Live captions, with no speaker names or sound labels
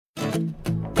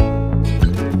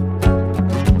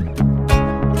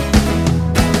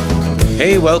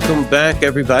Hey, welcome back,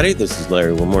 everybody. This is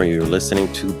Larry Wilmore. You're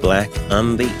listening to Black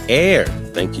on the Air.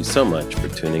 Thank you so much for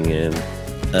tuning in.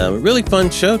 A really fun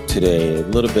show today, a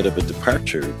little bit of a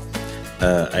departure.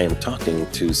 I am talking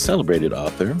to celebrated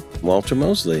author Walter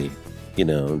Mosley, you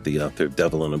know, the author of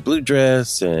Devil in a Blue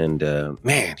Dress. And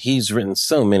man, he's written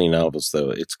so many novels, though.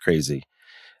 It's crazy.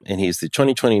 And he's the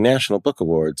 2020 National Book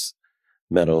Awards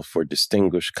Medal for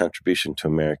Distinguished Contribution to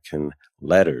American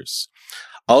Letters.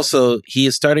 Also, he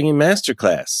is starting a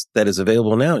masterclass that is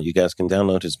available now. You guys can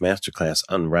download his masterclass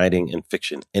on writing and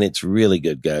fiction. And it's really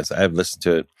good, guys. I've listened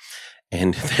to it,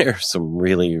 and there's some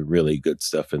really, really good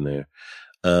stuff in there.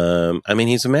 I mean,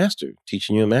 he's a master,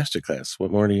 teaching you a masterclass.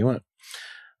 What more do you want?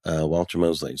 Walter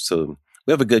Mosley. So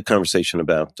we have a good conversation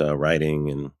about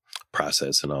writing and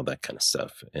process and all that kind of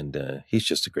stuff. And he's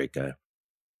just a great guy.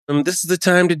 This is the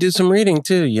time to do some reading,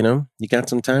 too. You know, you got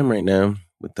some time right now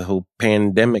with the whole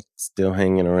pandemic still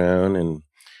hanging around and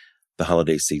the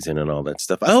holiday season and all that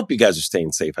stuff. I hope you guys are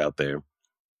staying safe out there,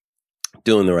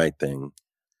 doing the right thing.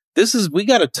 We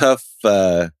got a tough,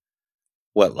 6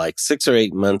 or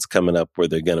 8 months coming up where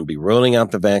they're going to be rolling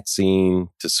out the vaccine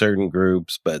to certain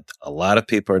groups, but a lot of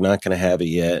people are not going to have it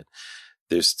yet.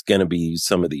 There's going to be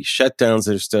some of these shutdowns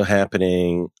that are still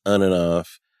happening on and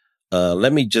off.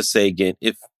 Let me just say again,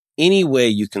 if any way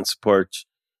you can support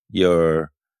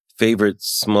your favorite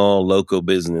small local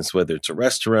business, whether it's a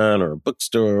restaurant or a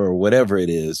bookstore or whatever it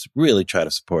is, really try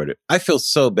to support it. I feel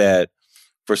so bad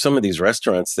for some of these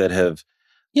restaurants that have,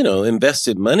 you know,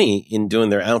 invested money in doing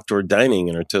their outdoor dining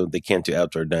and are told they can't do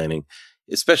outdoor dining,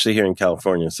 especially here in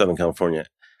California, Southern California.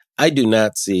 I do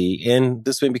not see, and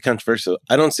this may be controversial,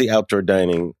 I don't see outdoor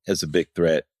dining as a big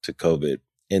threat to COVID.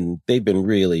 And they've been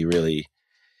really, really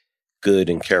good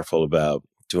and careful about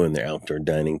doing their outdoor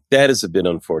dining. That is a bit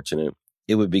unfortunate.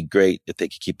 It would be great if they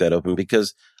could keep that open,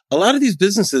 because a lot of these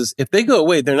businesses, if they go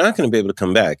away, they're not going to be able to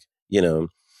come back, you know,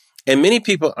 and many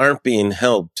people aren't being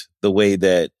helped the way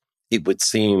that it would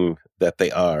seem that they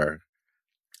are.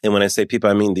 And when I say people,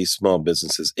 I mean these small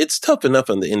businesses. It's tough enough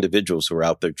on the individuals who are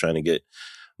out there trying to get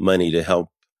money to help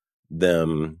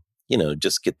them, you know,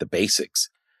 just get the basics.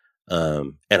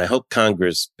 And I hope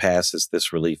Congress passes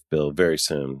this relief bill very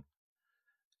soon.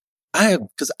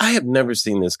 Because I have never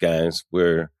seen this, guys,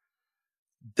 where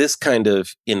this kind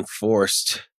of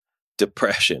enforced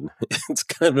depression, it's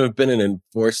kind of been an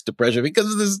enforced depression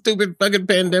because of this stupid fucking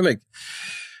pandemic.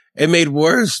 And made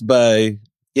worse by,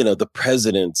 you know, the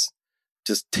president's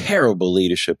just terrible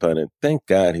leadership on it. Thank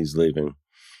God he's leaving.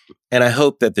 And I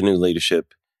hope that the new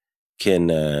leadership can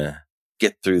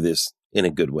get through this in a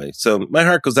good way. So my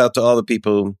heart goes out to all the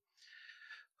people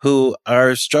who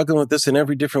are struggling with this in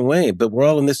every different way. But we're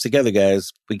all in this together,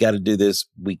 guys. We got to do this.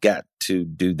 We got to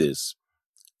do this.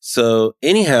 So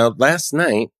anyhow, last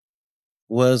night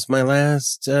was my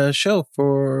last show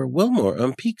for Wilmore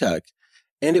on Peacock.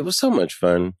 And it was so much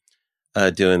fun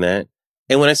doing that.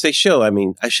 And when I say show, I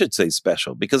mean, I should say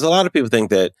special, because a lot of people think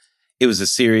that it was a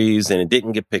series and it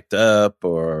didn't get picked up,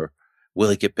 or will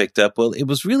it get picked up? Well, it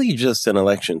was really just an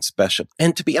election special.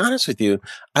 And to be honest with you,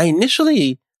 I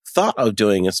initially thought of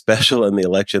doing a special in the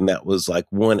election that was like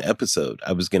one episode.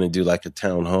 I was going to do like a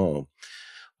town hall.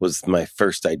 Was my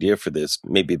first idea for this.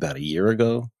 Maybe about a year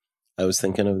ago, I was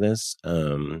thinking of this.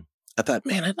 I thought,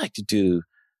 man, I'd like to do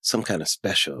some kind of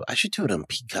special. I should do it on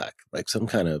Peacock, like some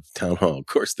kind of town hall. Of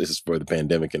course, this is for the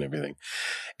pandemic and everything.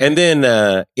 And then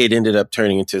it ended up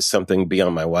turning into something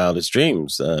beyond my wildest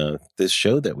dreams, this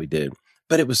show that we did.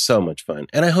 But it was so much fun.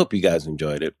 And I hope you guys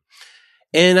enjoyed it.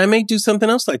 And I may do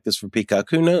something else like this for Peacock.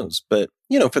 Who knows? But,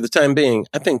 you know, for the time being,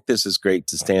 I think this is great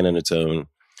to stand on its own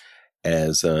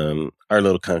as our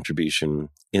little contribution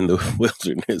in the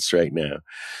wilderness right now.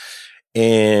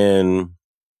 And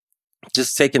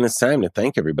just taking this time to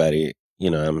thank everybody. You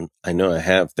know, I know I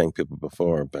have thanked people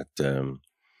before, but,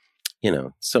 you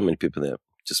know, so many people that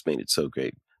just made it so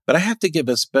great. But I have to give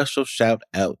a special shout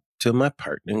out to my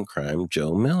partner in crime,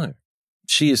 Jo Miller.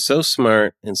 She is so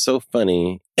smart and so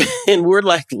funny. And we're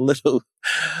like little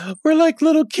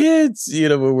kids, you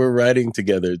know, when we're writing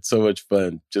together. It's so much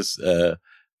fun. Just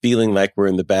feeling like we're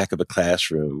in the back of a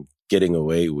classroom, getting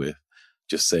away with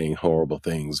just saying horrible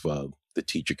things while the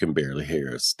teacher can barely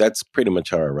hear us. That's pretty much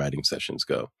how our writing sessions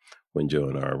go when Jo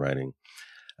and I are writing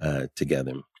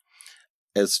together.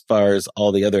 As far as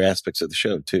all the other aspects of the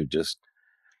show, too, just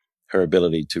her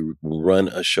ability to run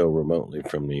a show remotely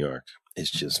from New York is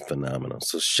just phenomenal.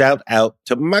 So shout out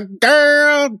to my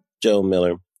girl, Jo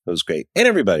Miller. It was great. And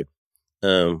everybody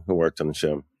who worked on the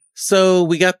show. So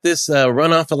we got this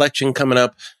runoff election coming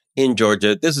up in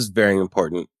Georgia. This is very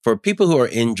important. For people who are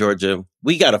in Georgia,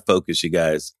 we got to focus, you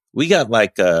guys. We got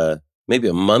like maybe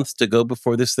a month to go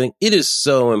before this thing. It is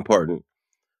so important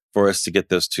for us to get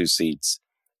those 2 seats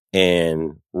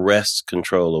and wrest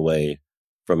control away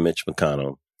from Mitch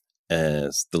McConnell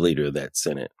as the leader of that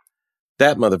Senate.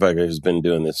 That motherfucker has been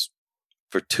doing this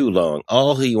for too long.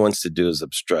 All he wants to do is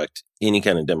obstruct any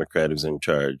kind of Democrat who's in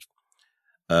charge.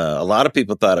 A lot of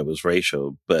people thought it was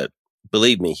racial, but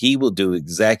believe me, he will do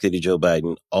exactly to Joe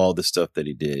Biden all the stuff that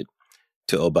he did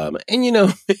to Obama. And,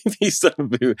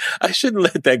 maybe I shouldn't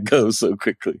let that go so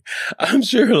quickly. I'm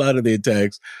sure a lot of the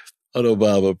attacks on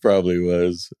Obama probably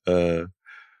was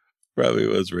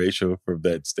racial from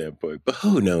that standpoint. But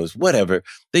who knows? Whatever.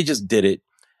 They just did it.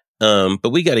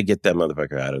 But we got to get that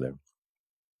motherfucker out of there.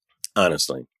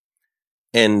 Honestly.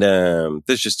 And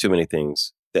there's just too many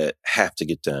things that have to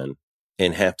get done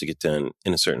and have to get done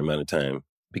in a certain amount of time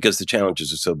because the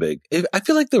challenges are so big. I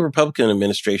feel like the Republican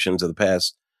administrations of the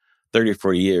past 30 or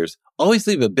 40 years always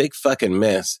leave a big fucking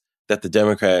mess that the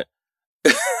Democrat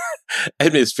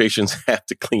administrations have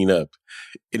to clean up.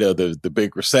 The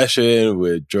big recession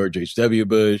with George H.W.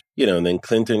 Bush, and then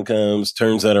Clinton comes,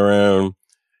 turns that around,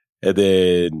 and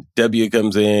then W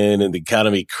comes in and the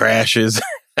economy crashes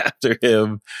after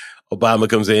him. Obama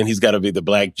comes in, he's got to be the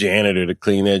black janitor to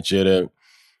clean that shit up.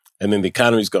 And then the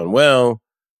economy's going well,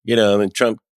 and then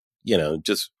Trump,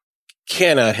 just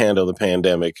cannot handle the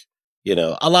pandemic.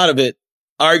 A lot of it,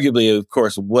 arguably, of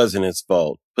course, wasn't his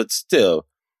fault, but still,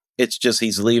 it's just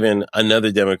he's leaving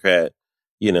another Democrat,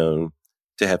 to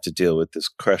have to deal with this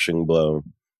crushing blow.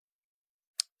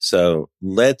 So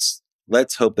let's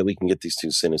hope that we can get these 2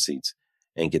 Senate seats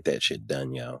and get that shit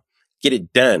done, y'all. Get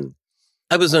it done.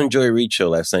 I was on Joy Reid's show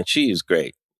last night. She is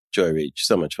great. Joy Reid,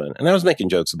 so much fun. And I was making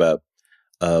jokes about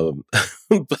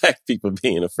Black people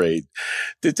being afraid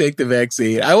to take the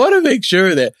vaccine. I want to make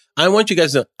sure that I want you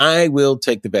guys to know I will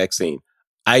take the vaccine.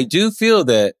 I do feel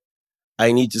that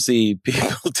I need to see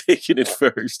people taking it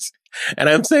first. And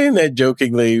I'm saying that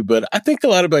jokingly, but I think a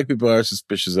lot of Black people are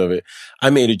suspicious of it. I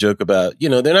made a joke about,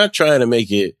 they're not trying to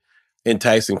make it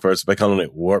enticing for us by calling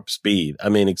it warp speed. I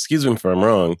mean, excuse me if I'm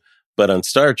wrong, but on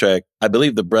Star Trek, I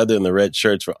believe the brother in the red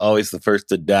shirts were always the first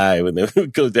to die when they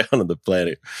would go down on the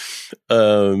planet.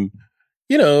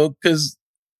 Because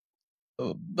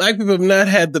Black people have not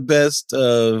had the best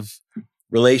of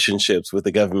relationships with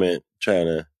the government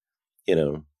trying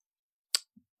to,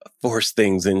 force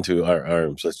things into our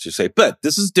arms, let's just say. But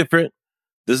this is different.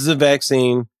 This is a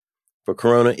vaccine for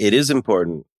corona. It is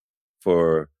important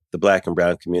for the Black and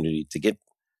brown community to get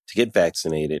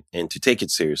vaccinated and to take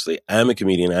it seriously. I'm a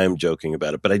comedian. I'm joking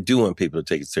about it, but I do want people to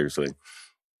take it seriously.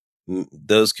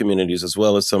 Those communities, as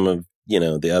well as some of,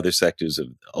 the other sectors of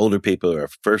older people or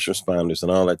first responders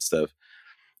and all that stuff,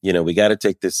 we got to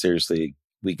take this seriously.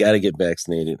 We got to get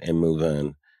vaccinated and move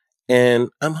on. And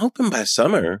I'm hoping by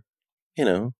summer,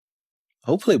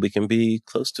 hopefully we can be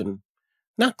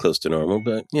not close to normal,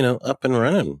 but, up and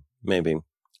running maybe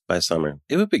by summer.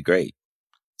 It would be great.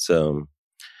 So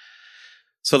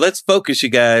let's focus, you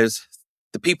guys.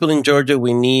 The people in Georgia,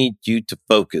 we need you to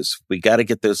focus. We got to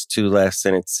get those 2 last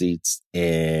Senate seats,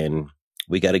 and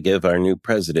we got to give our new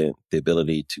president the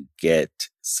ability to get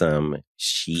some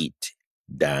shit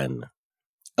done.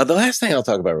 The last thing I'll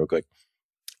talk about real quick,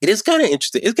 it is kind of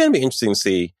interesting. It's going to be interesting to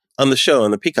see on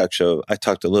the Peacock show, I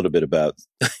talked a little bit about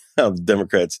how the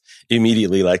Democrats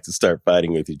immediately like to start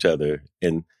fighting with each other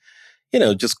and,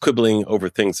 just quibbling over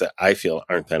things that I feel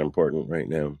aren't that important right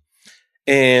now.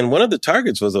 And one of the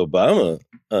targets was Obama,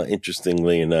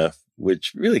 interestingly enough,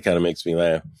 which really kind of makes me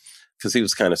laugh because he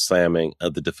was kind of slamming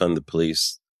the defund the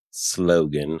police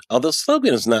slogan. Although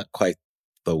slogan is not quite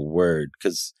the word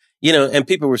because, and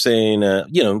people were saying,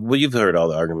 you've heard all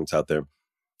the arguments out there.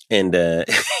 And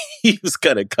he was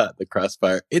kind of caught in the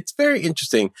crossfire. It's very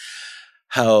interesting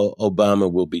how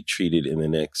Obama will be treated in the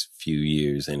next few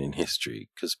years and in history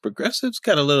because progressives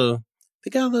got a little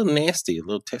nasty, a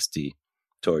little testy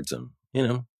towards him.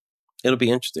 It'll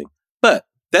be interesting. But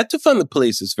that defund the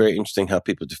police is very interesting how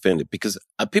people defend it because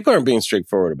people aren't being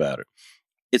straightforward about it.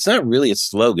 It's not really a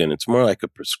slogan. It's more like a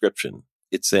prescription.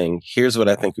 It's saying, here's what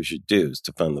I think we should do is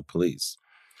defund the police.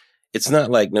 It's not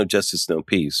like no justice, no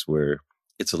peace, where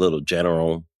it's a little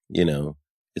general,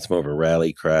 it's more of a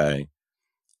rally cry,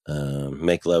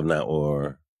 make love, not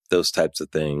war, those types of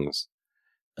things.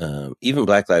 Even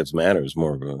Black Lives Matter is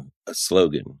more of a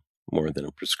slogan more than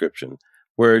a prescription.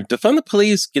 Where defund the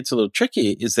police gets a little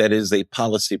tricky is that it is a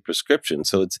policy prescription.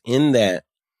 So it's in that,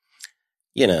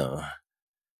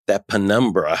 that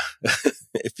penumbra,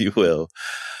 if you will,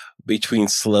 between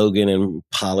slogan and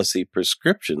policy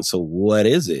prescription. So what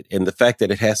is it? And the fact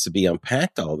that it has to be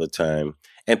unpacked all the time.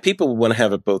 And people want to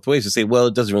have it both ways. They say, well,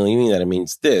 it doesn't really mean that. It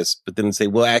means this. But then they say,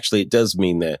 well, actually, it does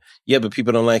mean that. Yeah, but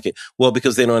people don't like it. Well,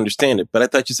 because they don't understand it. But I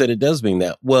thought you said it does mean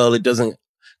that. Well, it doesn't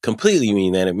completely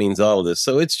mean that. It means all of this.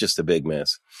 So it's just a big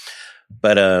mess.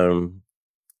 But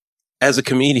as a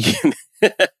comedian,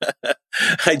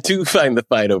 I do find the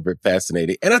fight over it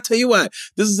fascinating. And I'll tell you why.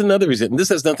 This is another reason. This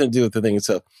has nothing to do with the thing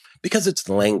itself. Because it's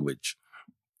language.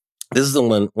 This is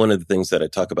one of the things that I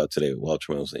talk about today with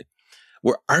Walter Mosley.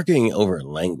 We're arguing over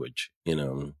language,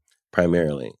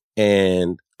 primarily.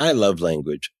 And I love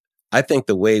language. I think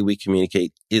the way we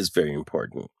communicate is very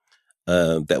important.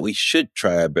 That we should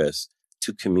try our best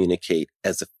to communicate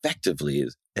as effectively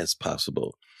as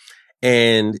possible.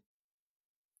 And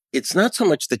it's not so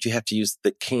much that you have to use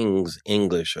the King's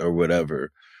English or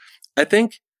whatever. I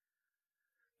think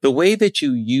the way that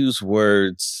you use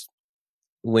words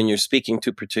when you're speaking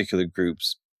to particular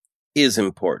groups is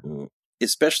important,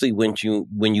 especially when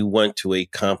you want to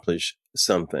accomplish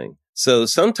something. So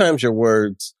sometimes your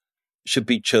words should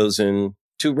be chosen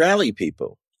to rally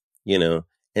people,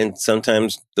 and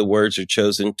sometimes the words are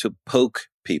chosen to poke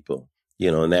people,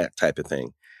 and that type of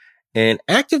thing. And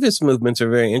activist movements are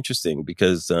very interesting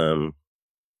because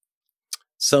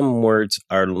some words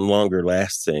are longer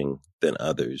lasting than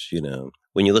others,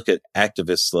 When you look at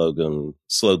activist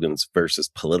slogans versus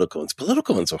political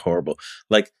ones are horrible.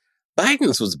 Like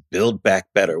Biden's was Build Back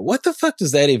Better. What the fuck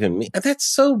does that even mean? That's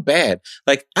so bad.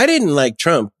 Like, I didn't like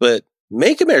Trump, but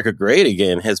Make America Great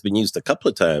Again has been used a couple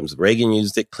of times. Reagan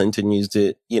used it. Clinton used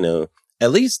it.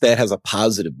 At least that has a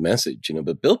positive message,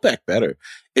 but Build Back Better,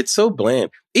 it's so bland.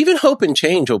 Even Hope and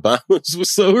Change, Obama's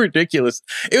was so ridiculous.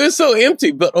 It was so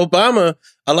empty. But Obama,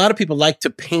 a lot of people like to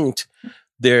paint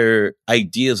their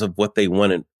ideas of what they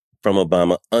wanted from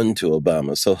Obama unto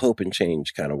Obama. So Hope and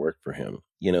Change kind of worked for him,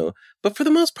 But for the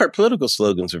most part, political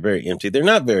slogans are very empty. They're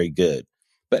not very good.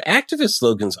 But activist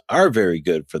slogans are very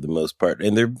good for the most part.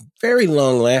 And they're very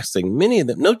long lasting. Many of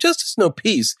them, No Justice, No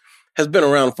Peace, has been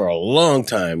around for a long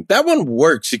time. That one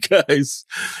works, you guys.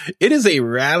 It is a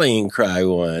rallying cry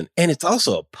one. And it's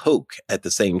also a poke at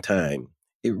the same time.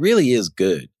 It really is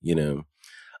good,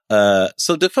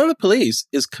 So Defund the Police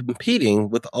is competing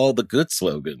with all the good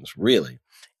slogans, really,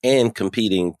 and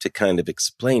competing to kind of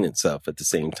explain itself at the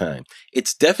same time.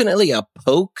 It's definitely a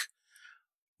poke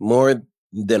more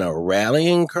than a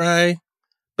rallying cry.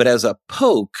 But as a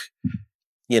poke,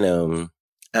 I don't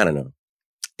know.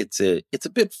 It's a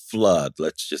bit flawed,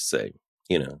 let's just say,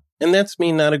 and that's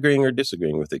me not agreeing or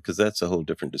disagreeing with it, because that's a whole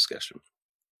different discussion.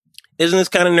 Isn't this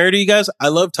kind of nerdy, you guys? I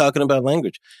love talking about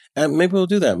language. And maybe we'll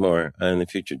do that more in the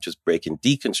future, just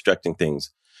deconstructing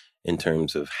things in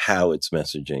terms of how it's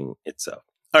messaging itself.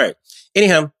 All right.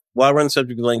 Anyhow, while we're on the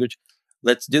subject of language,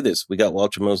 let's do this. We got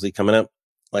Walter Mosley coming up.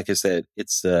 Like I said,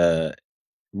 it's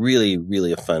really,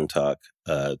 really a fun talk,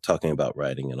 talking about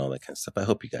writing and all that kind of stuff. I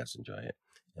hope you guys enjoy it.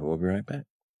 And we'll be right back.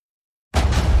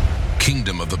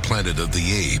 Kingdom of the Planet of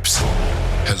the Apes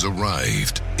has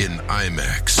arrived in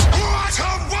IMAX. What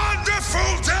a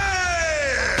wonderful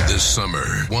day! This summer,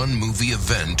 one movie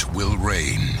event will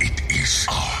reign. It is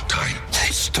our time.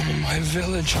 They stole my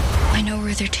village. I know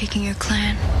where they're taking your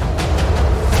clan.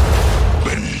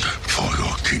 Bend for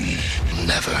your king.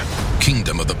 Never.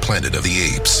 Kingdom of the Planet of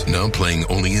the Apes, now playing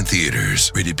only in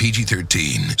theaters. Rated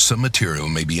PG-13. Some material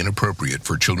may be inappropriate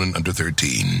for children under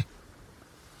 13.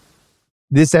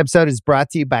 This episode is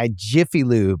brought to you by Jiffy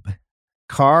Lube.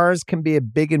 Cars can be a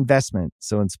big investment,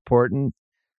 so it's important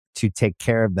to take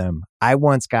care of them. I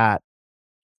once got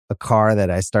a car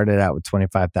that I started out with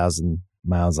 25,000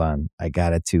 miles on. I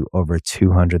got it to over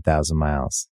 200,000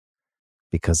 miles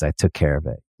because I took care of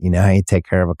it. You know how you take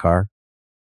care of a car?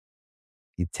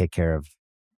 You take care of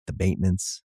the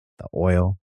maintenance, the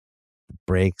oil, the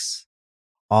brakes,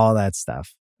 all that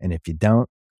stuff. And if you don't,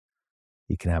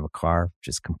 you can have a car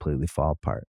just completely fall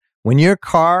apart. When your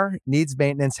car needs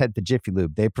maintenance, head to Jiffy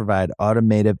Lube. They provide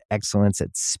automotive excellence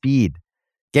at speed.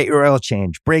 Get your oil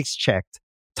change, brakes checked,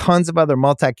 tons of other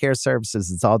multi-care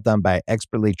services. It's all done by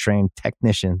expertly trained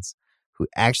technicians who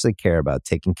actually care about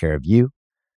taking care of you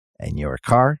and your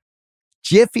car.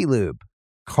 Jiffy Lube,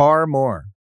 car more.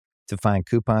 To find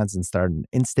coupons and start an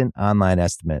instant online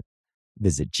estimate,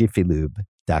 visit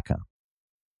jiffylube.com.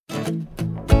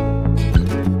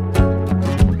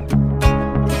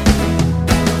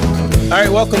 All right,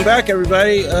 welcome back,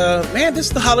 everybody. Man, this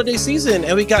is the holiday season,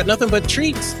 and we got nothing but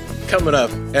treats coming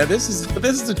up. And this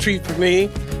is a treat for me,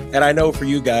 and I know for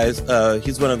you guys.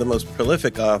 He's one of the most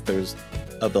prolific authors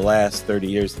of the last 30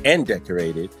 years and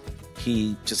decorated.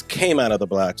 he just came out of the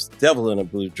blocks, Devil in a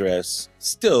Blue Dress.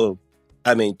 Still,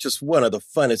 I mean, just one of the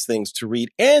funnest things to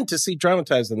read and to see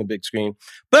dramatized on the big screen.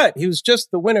 But he was just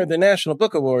the winner of the National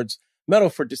Book Awards Medal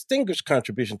for Distinguished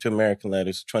Contribution to American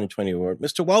Letters 2020 award,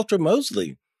 Mr. Walter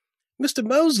Mosley. Mr.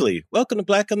 Mosley, welcome to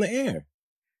Black on the Air.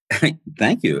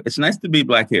 Thank you. It's nice to be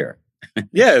Black here.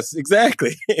 Yes,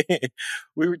 exactly.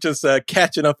 We were just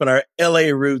catching up on our LA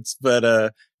roots,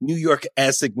 but New York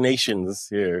assignations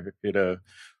here,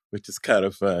 which is kind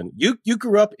of fun. You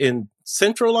grew up in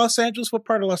central Los Angeles. What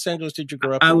part of Los Angeles did you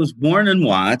grow up in? I was born in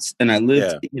Watts, and I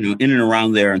lived, in and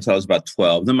around there until I was about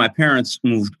 12. Then my parents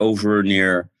moved over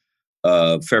near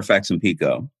Fairfax and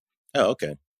Pico. Oh,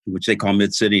 okay. Which they call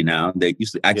Mid-City now. They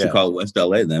used to actually call it West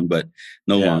LA then, but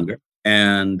no longer.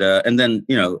 And then,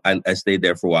 I stayed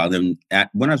there for a while. Then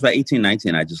when I was about 18,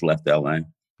 19, I just left LA.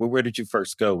 Well, where did you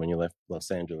first go when you left Los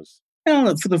Angeles?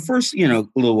 For the first,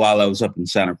 little while, I was up in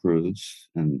Santa Cruz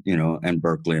and, and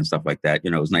Berkeley and stuff like that. It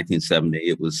was 1970.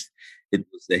 It was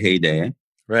the heyday.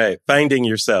 Right. Finding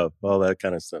yourself, all that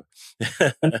kind of stuff.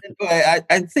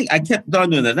 I think I kept on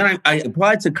doing that. Then I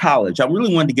applied to college. I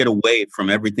really wanted to get away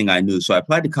from everything I knew. So I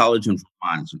applied to college in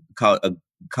Vermont, a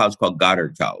college called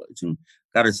Goddard College. And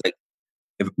Goddard's like,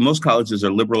 if most colleges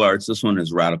are liberal arts, this one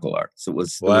is radical arts. It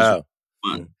was fun.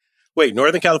 Wait,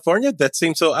 Northern California? That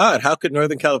seems so odd. How could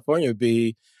Northern California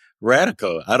be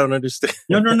radical? I don't understand.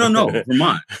 No.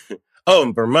 Vermont. Oh,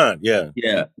 in Vermont, yeah.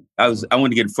 Yeah. I wanted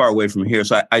to get far away from here.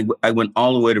 So I went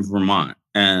all the way to Vermont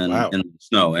and in the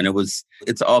snow. And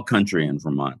it's all country in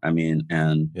Vermont. I mean,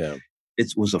 and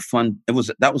that was a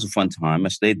fun time. I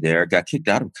stayed there, got kicked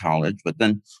out of college, but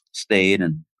then stayed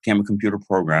and became a computer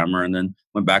programmer and then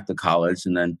went back to college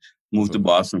and then moved to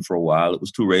Boston for a while. It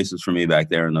was too racist for me back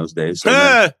there in those days. So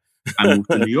then I moved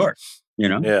to New York,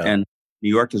 and New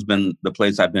York has been the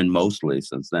place I've been mostly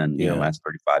since then, last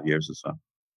 35 years or so.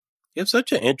 You have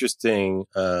such an interesting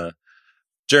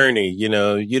journey.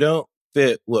 You don't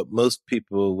fit what most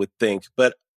people would think,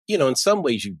 but, in some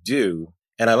ways you do.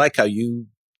 And I like how you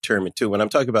term it too. When I'm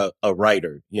talking about a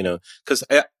writer, because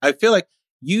I feel like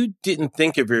you didn't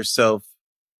think of yourself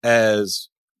as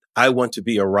I want to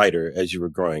be a writer as you were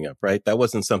growing up, right? That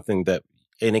wasn't something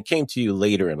and it came to you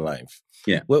later in life.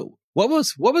 Yeah. What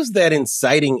was that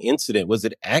inciting incident? Was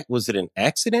it an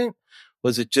accident?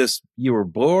 Was it just you were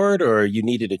bored or you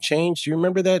needed a change? Do you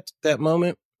remember that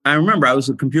moment? I remember I was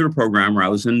a computer programmer. I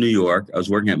was in New York. I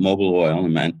was working at Mobil Oil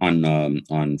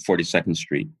on 42nd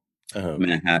Street,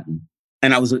 Manhattan.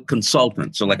 And I was a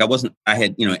consultant. So I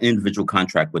had, an individual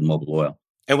contract with Mobil Oil.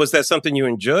 And was that something you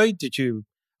enjoyed?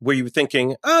 Were you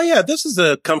thinking, oh yeah, this is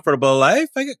a comfortable life?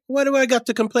 What do I got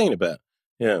to complain about?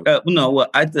 Yeah.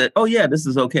 I thought, oh yeah, this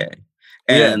is okay.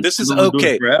 And this is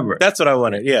okay. Forever. That's what I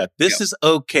wanted. Yeah. This is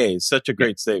okay. Such a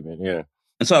great statement. Yeah.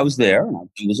 And so I was there and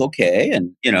it was okay.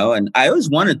 And, and I always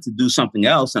wanted to do something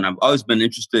else. And I've always been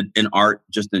interested in art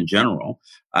just in general.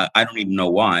 I don't even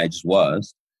know why. I just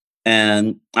was.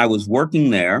 And I was working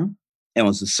there and it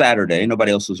was a Saturday.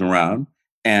 Nobody else was around.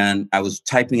 And I was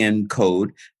typing in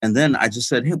code. And then I just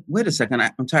said, hey, wait a second.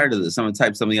 I'm tired of this. I'm going to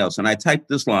type something else. And I typed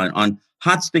this line: on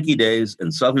hot, sticky days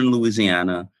in southern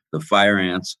Louisiana, the fire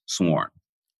ants swarm.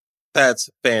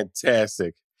 That's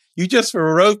fantastic. You just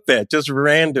wrote that just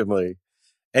randomly.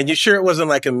 And you sure it wasn't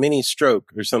like a mini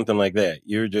stroke or something like that?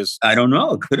 You were just... I don't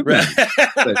know. It could have been.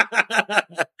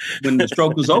 But when the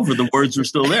stroke was over, the words were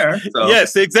still there. So.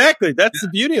 Yes, exactly. That's the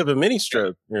beauty of a mini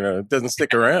stroke. It doesn't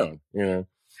stick around,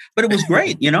 But it was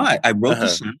great. I wrote the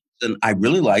sentence and I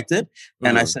really liked it.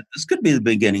 And I said, this could be the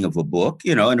beginning of a book,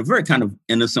 in a very kind of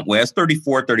innocent way. I was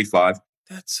 34, 35.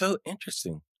 That's so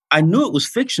interesting. I knew it was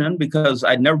fiction because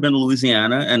I'd never been to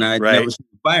Louisiana and I'd never seen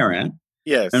a fire ant.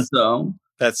 Yes. And so...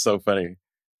 That's so funny.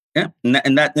 Yeah.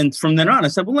 And from then on, I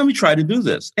said, well, let me try to do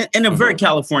this in a very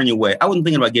California way. I wasn't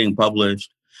thinking about getting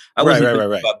published. I wasn't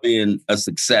thinking about being a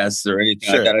success or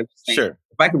anything like that. I was thinking,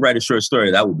 if I could write a short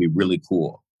story, that would be really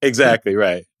cool. Exactly.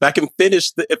 Right.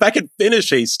 If I can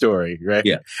finish a story, right?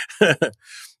 Yeah.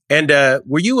 And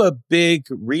were you a big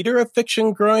reader of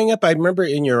fiction growing up? I remember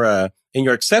in your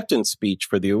acceptance speech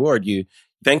for the award, you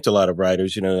thanked a lot of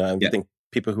writers. I think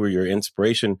people who were your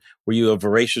inspiration. Were you a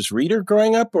voracious reader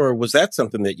growing up, or was that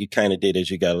something that you kind of did as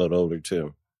you got a little older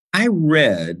too? I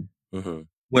read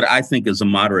what I think is a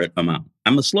moderate amount.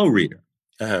 I'm a slow reader.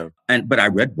 But I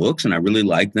read books and I really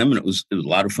liked them, and it was a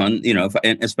lot of fun,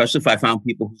 especially if I found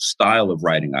people whose style of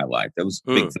writing I liked. That was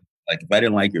a big thing. Like, if I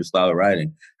didn't like your style of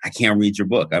writing, I can't read your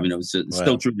book. I mean, it's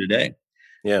still true today.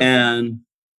 Yeah. And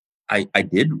I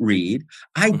did read.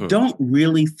 I don't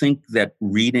really think that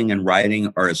reading and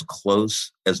writing are as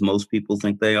close as most people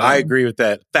think they are. I agree with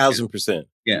that. 1,000%.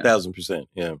 Yeah. 1,000%.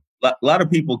 Yeah. A lot of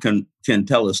people can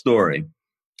tell a story,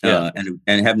 and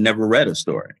have never read a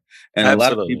story. And a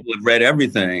lot of people have read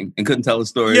everything and couldn't tell a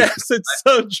story. Yes, it's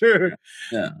so true.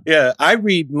 Yeah. I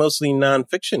read mostly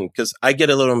nonfiction because I get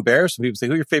a little embarrassed when people say,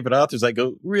 "Who are your favorite authors?" I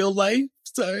go, "Real life."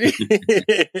 Sorry,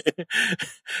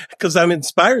 because I'm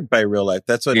inspired by real life.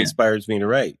 That's what inspires me to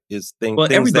write. Is things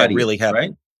that really happen.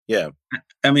 Right? Yeah.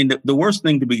 I mean, the worst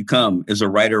thing to become is a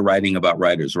writer writing about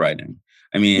writers writing.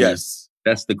 I mean, yes.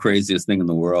 That's the craziest thing in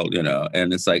the world,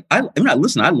 and it's like,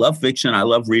 listen, I love fiction. I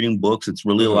love reading books. It's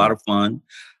really a lot of fun.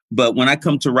 But when I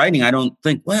come to writing, I don't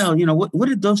think, well, what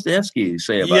did Dostoevsky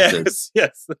say about this?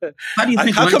 Yes. How do you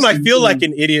think? How come I feel like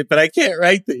an idiot, but I can't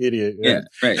write the idiot? Yeah,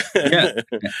 right. Yeah,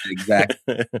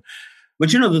 exactly. But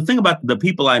the thing about the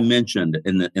people I mentioned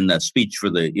in that speech for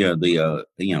the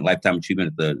Lifetime Achievement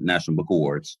at the National Book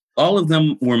Awards, all of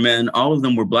them were men. All of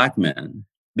them were Black men,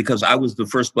 because I was the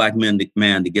first Black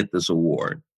man to get this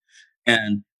award.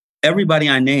 And everybody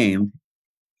I named,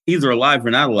 either alive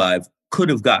or not alive, could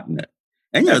have gotten it.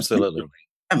 And absolutely.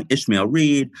 I mean, Ishmael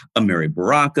Reed, Amiri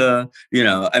Baraka,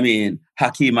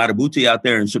 Hakeem Adabuti out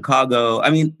there in Chicago. I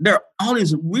mean, there are all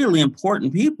these really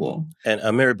important people. And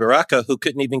Amiri Baraka, who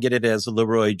couldn't even get it as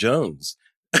Leroy Jones.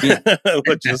 Yeah.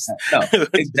 Which is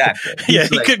exactly. Yeah,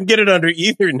 he couldn't get it under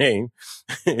either name.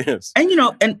 Yes. And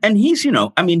and he's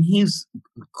he's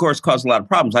of course caused a lot of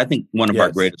problems. I think one of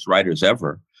our greatest writers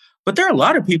ever. But there are a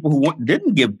lot of people who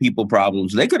didn't give people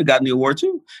problems. They could have gotten the award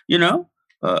too.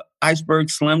 Iceberg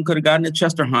Slim could have gotten it.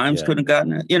 Chester Himes could have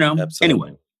gotten it. Absolutely.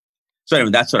 Anyway. So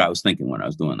that's what I was thinking when I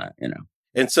was doing that.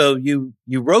 And so you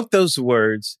wrote those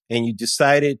words and you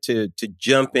decided to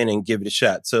jump in and give it a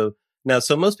shot. So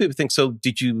most people think, so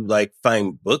did you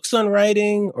find books on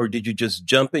writing, or did you just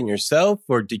jump in yourself,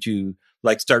 or did you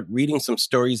start reading some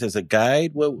stories as a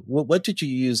guide? What did you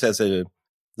use as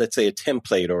let's say a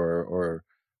template or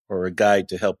a guide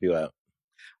to help you out?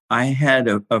 I had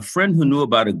a friend who knew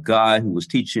about a guy who was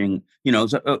teaching,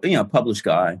 a published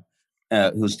guy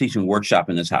who was teaching a workshop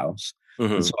in his house.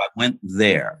 Mm-hmm. And so I went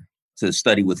there to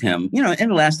study with him, and it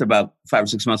lasted about 5 or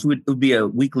 6 months. It would be a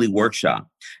weekly workshop.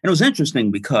 And it was interesting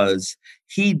because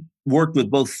he worked with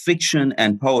both fiction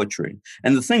and poetry.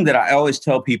 And the thing that I always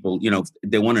tell people,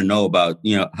 they want to know about,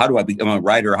 how do I become a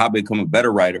writer? How do I become a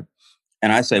better writer?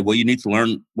 And I say, well, you need to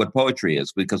learn what poetry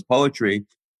is, because poetry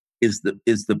is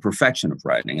the perfection of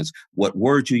writing. It's what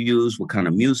words you use, what kind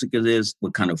of music it is,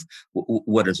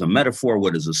 what is a metaphor,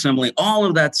 what is a simile, all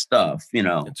of that stuff,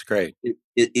 It's great.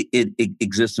 It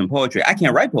exists in poetry. I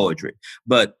can't write poetry,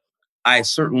 but I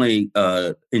certainly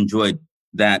enjoyed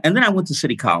that. And then I went to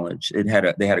City College.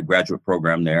 They had a graduate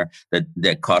program there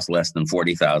that cost less than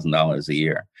 $40,000 a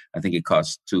year. I think it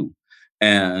cost $2.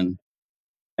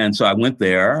 And so I went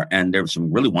there, and there were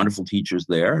some really wonderful teachers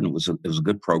there, and it was a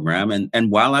good program.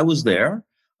 And while I was there,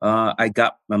 I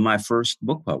got my first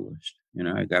book published.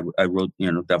 I wrote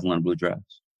Devil in a Blue Dress.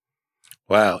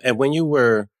 Wow! And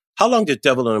how long did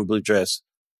Devil in a Blue Dress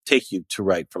take you to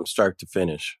write from start to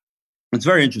finish? It's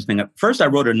very interesting. At first, I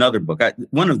wrote another book.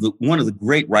 One of the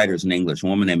great writers in English, a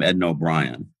woman named Edna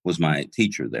O'Brien, was my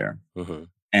teacher there,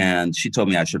 and she told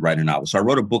me I should write a novel. So I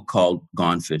wrote a book called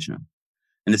Gone Fishing.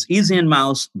 And it's Easy and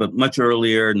Mouse, but much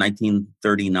earlier,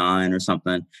 1939 or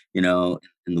something, in the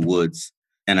woods.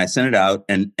 And I sent it out,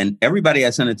 and everybody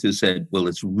I sent it to said, well,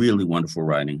 it's really wonderful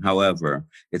writing. However,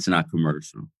 it's not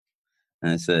commercial.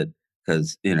 And I said,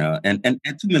 because, and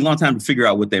it took me a long time to figure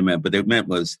out what they meant. But they meant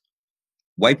was,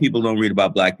 white people don't read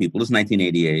about Black people. It's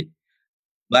 1988.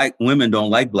 Black women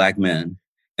don't like Black men,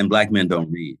 and Black men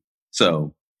don't read.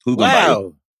 So who gonna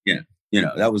buy it? Yeah.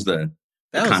 That was a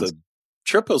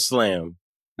triple slam.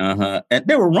 And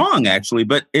they were wrong, actually,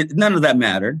 but none of that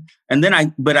mattered. And then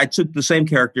I took the same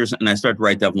characters and I started to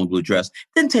write Devil in a Blue Dress. It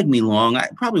didn't take me long. I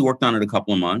probably worked on it a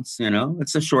couple of months.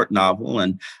 It's a short novel,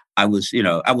 and I was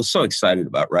so excited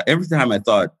about it. Every time I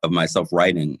thought of myself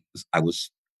writing, I was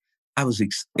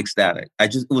ecstatic.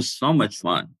 It was so much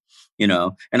fun. And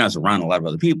I was around a lot of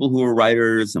other people who were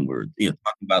writers, and we're talking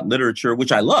about literature,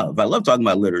 which I love. I love talking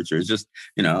about literature. It's just,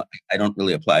 I don't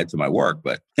really apply it to my work,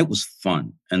 but it was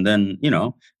fun. And then,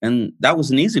 and that was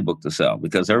an easy book to sell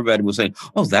because everybody was saying,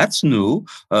 oh, that's new,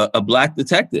 a Black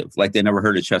detective. Like they never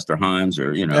heard of Chester Himes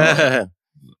or,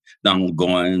 Donald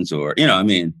Goines or,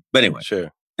 but anyway.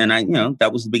 Sure. And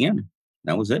that was the beginning.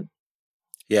 That was it.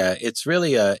 Yeah, it's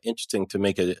really interesting to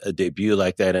make a debut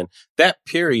like that. And that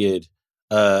period,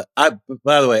 by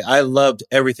the way, I loved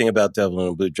everything about Devil in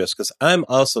a Blue Dress because I'm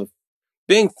also,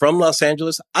 being from Los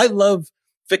Angeles, I love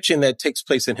fiction that takes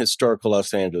place in historical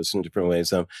Los Angeles in different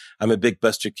ways. I'm a big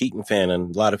Buster Keaton fan,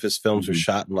 and a lot of his films are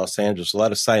shot in Los Angeles, a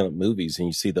lot of silent movies, and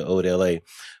you see the old LA.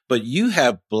 But you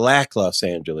have Black Los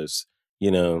Angeles,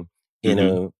 in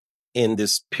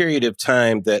this period of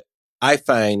time that I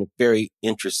find very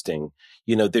interesting.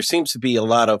 There seems to be a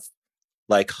lot of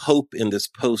like hope in this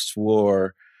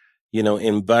post-war,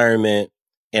 environment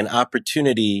and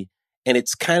opportunity. And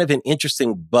it's kind of an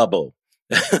interesting bubble.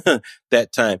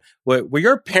 That time. Were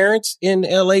your parents in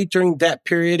LA during that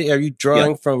period? Are you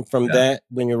drawing from that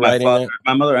when you're writing that?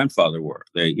 My mother and father were.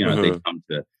 They'd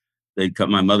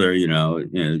come. My mother,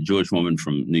 Jewish woman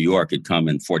from New York, had come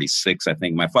in 46, I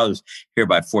think. My father's here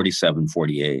by 47,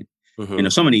 48.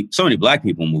 So many Black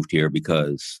people moved here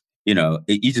because, you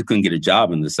just couldn't get a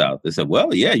job in the South. They said,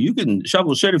 well, yeah, you can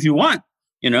shovel shit if you want.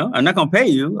 I'm not going to pay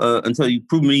you until you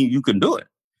prove me you can do it.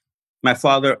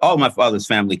 All my father's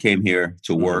family came here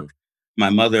to work. My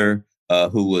mother,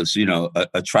 who was,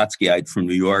 a Trotskyite from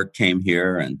New York, came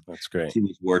here, and that's great. She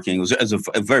was working. It was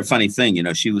a very funny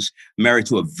thing. She was married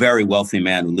to a very wealthy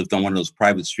man who lived on one of those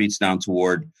private streets down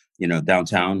toward,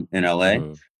 downtown in LA.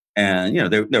 And,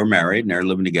 they were married and they were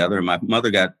living together. And my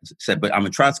mother said, but I'm a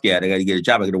Trotskyite. I got to get a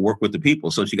job. I got to work with the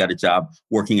people. So she got a job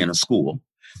working in a school.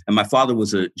 And my father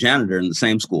was a janitor in the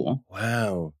same school.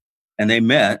 Wow. And they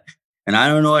met. And I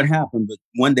don't know what happened, but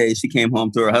one day she came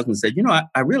home to her husband and said,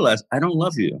 I realized I don't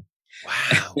love you.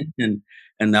 Wow.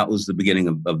 and that was the beginning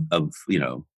of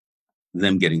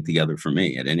them getting together for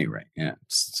me at any rate. Yeah.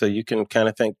 So you can kind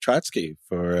of thank Trotsky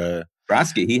for...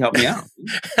 Trotsky, he helped me out.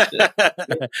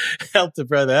 Helped the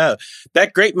brother out.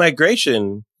 That Great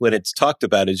Migration, when it's talked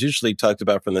about, is usually talked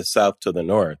about from the South to the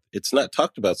North. It's not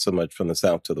talked about so much from the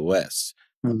South to the West.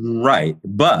 Right.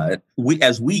 But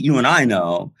you and I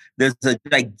know, there's a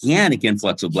gigantic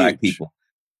influx of Black people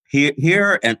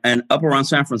here and up around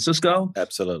San Francisco.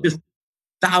 Absolutely. Just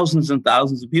thousands and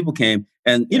thousands of people came.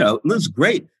 And, it was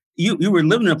great. You were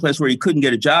living in a place where you couldn't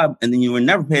get a job and then you were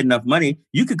never paid enough money.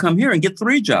 You could come here and get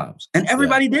 3 jobs. And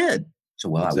everybody did.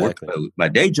 So, I worked my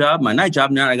day job, my night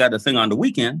job. Now I got a thing on the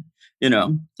weekend,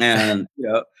 and,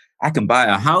 I can buy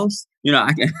a house.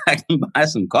 I can buy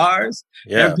some cars.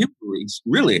 Yeah. And people were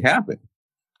really happy.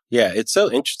 Yeah, it's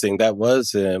so interesting. That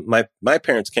was my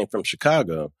parents came from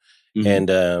Chicago, and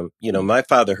my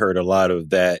father heard a lot of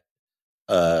that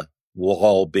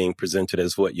wall being presented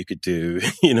as what you could do,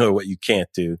 what you can't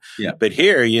do. Yeah. But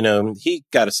here, he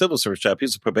got a civil service job. He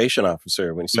was a probation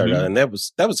officer when he started out, and that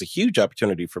was a huge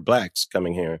opportunity for Blacks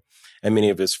coming here. And many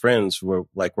of his friends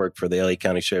worked for the LA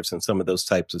County Sheriffs and some of those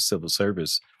types of civil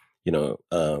service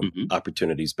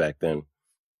opportunities back then.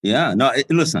 Yeah, no,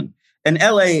 listen, in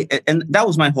LA, and that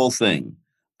was my whole thing.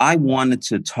 I wanted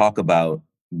to talk about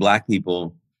Black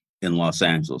people in Los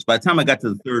Angeles. By the time I got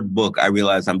to the 3rd book, I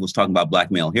realized I was talking about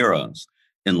Black male heroes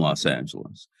in Los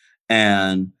Angeles.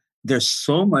 And there's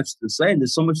so much to say. And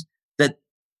there's so much that,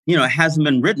 hasn't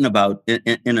been written about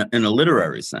in a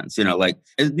literary sense.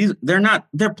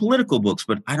 They're political books,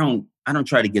 but I don't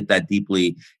try to get that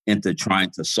deeply into trying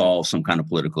to solve some kind of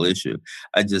political issue.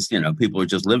 I just, people are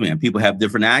just living and people have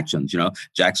different actions.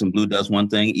 Jackson Blue does one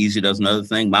thing, Easy does another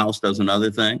thing, Mouse does another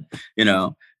thing,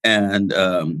 and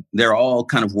they're all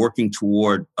kind of working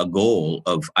toward a goal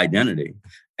of identity.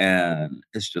 And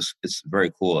it's very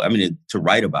cool. I mean, to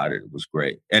write about it was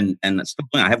great. And that's the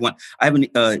point. I have an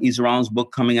Issa Rollins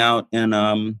book coming out in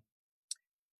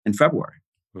February.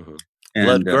 Mm-hmm.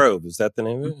 Blood Grove, is that the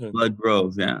name of it? Blood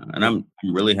Grove, yeah. And I'm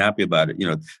really happy about it.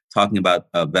 Talking about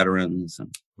veterans,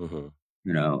 and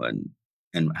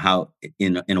and how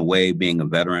in a way being a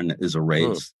veteran is a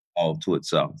race all to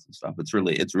itself and stuff. It's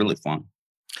really fun.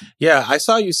 Yeah, I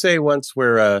saw you say once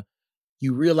where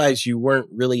you realized you weren't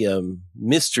really a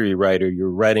mystery writer.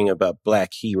 You're writing about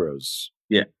Black heroes.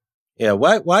 Yeah. Yeah.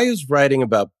 Why is writing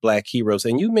about Black heroes?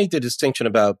 And you made the distinction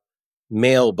about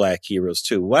male Black heroes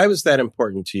too. Why was that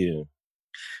important to you?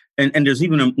 And there's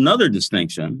even another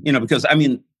distinction, because I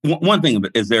mean, one thing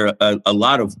is there are a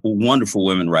lot of wonderful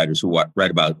women writers who write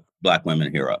about Black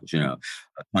women heroes.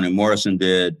 Toni Morrison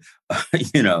did,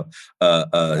 Alice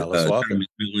Walker.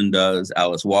 McMillan does,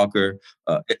 Alice Walker.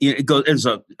 There's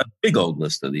a big old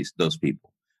list of those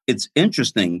people. It's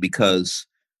interesting because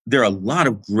there are a lot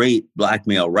of great Black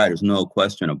male writers, no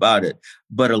question about it.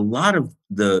 But a lot of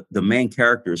the main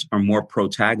characters are more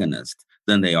protagonist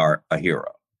than they are a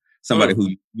hero. Somebody who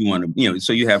you want to,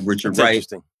 so you have Richard Wright.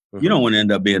 Mm-hmm. You don't want to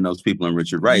end up being those people in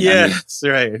Richard Wright. Yes,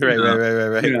 right.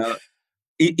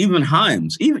 Even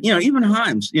Himes, even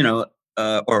Himes,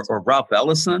 or Ralph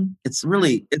Ellison. It's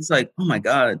like, oh my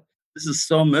God, this is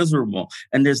so miserable.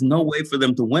 And there's no way for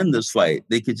them to win this fight.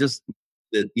 They could just,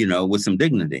 with some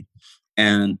dignity.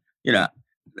 And,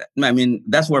 I mean,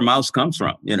 that's where Mouse comes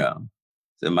from, you know.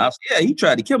 The Mouse, yeah, he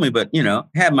tried to kill me, but, you know,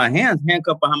 had my hands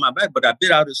handcuffed behind my back, but I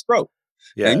bit out his throat.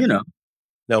 Yeah. And, you know.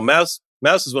 No, Mouse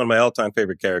is one of my all-time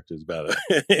favorite characters, by the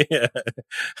way. Yeah.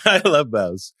 I love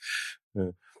Mouse.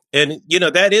 And, you know,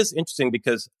 that is interesting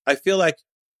because I feel like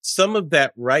some of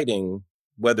that writing,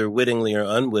 whether wittingly or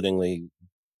unwittingly,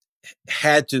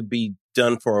 had to be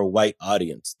done for a white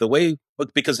audience.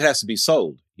 Because it has to be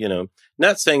sold, you know.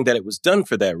 Not saying that it was done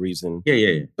for that reason.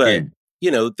 Yeah. But, you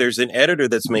know, there's an editor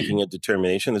that's making a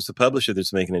determination. There's a publisher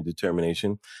that's making a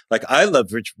determination. Like, I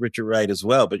love Richard Wright as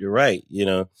well, but you're right, you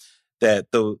know,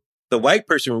 that the white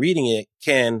person reading it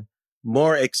can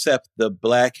more accept the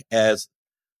Black as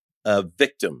a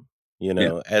victim, you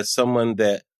know, as someone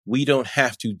that we don't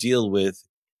have to deal with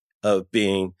of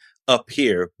being up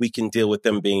here. We can deal with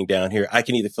them being down here. I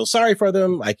can either feel sorry for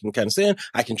them, I can kind of stand,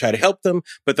 I can try to help them,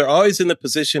 but they're always in the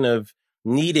position of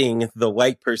needing the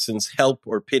white person's help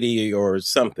or pity or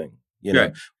something, you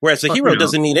know, whereas a hero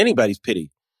doesn't need anybody's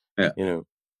pity, you know.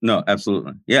 No,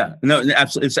 absolutely. Yeah, no,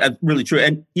 absolutely. It's really true.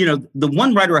 And, you know, the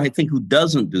one writer I think who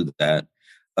doesn't do that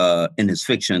in his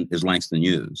fiction is Langston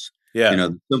Hughes. Yeah. You know,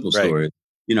 the Simple story.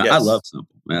 You know, I love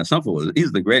Simple, man. Simple,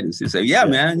 he's the greatest. He said,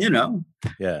 man, you know,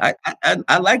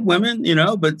 I like women, you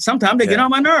know, but sometimes they get on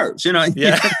my nerves, you know.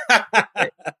 Yeah.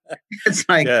 It's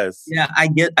like, I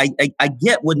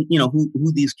get what, you know,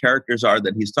 who these characters are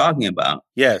that he's talking about.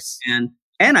 Yes.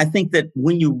 And I think that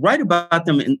when you write about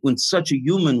them in such a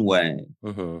human way,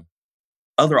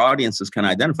 other audiences can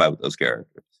identify with those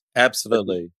characters.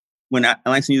 Absolutely. When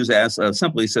Langston Hughes asks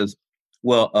Simple, he says,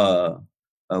 well,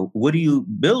 what do you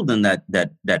build in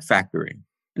that factory?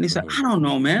 And he said, I don't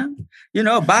know, man. You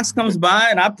know, a box comes by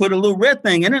and I put a little red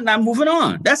thing in it and I'm moving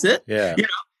on. That's it. Yeah. You know,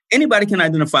 anybody can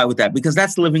identify with that because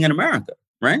that's living in America,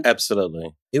 right?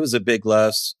 Absolutely. It was a big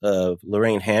loss of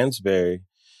Lorraine Hansberry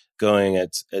going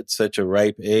at such a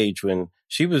ripe age when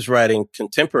she was writing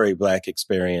contemporary Black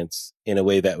experience in a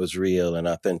way that was real and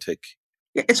authentic.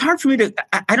 It's hard for me to,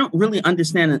 I don't really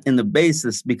understand it in the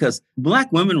basis because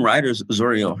Black women writers,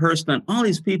 Zoriel Hurston, all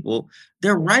these people,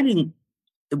 their writing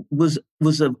was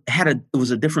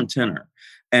a different tenor.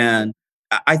 And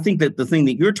I think that the thing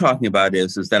that you're talking about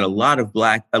is that a lot of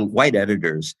white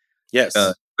editors,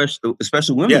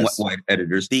 especially women white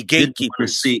editors, the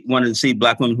gatekeepers, wanted to see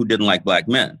Black women who didn't like Black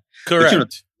men. Correct. But, you know,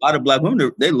 a lot of Black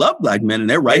women, they love Black men and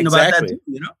they're writing about that too,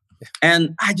 you know?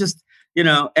 And I just, you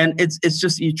know, and it's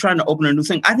just, you're trying to open a new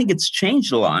thing. I think it's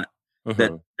changed a lot that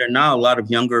there are now a lot of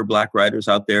younger Black writers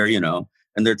out there, you know,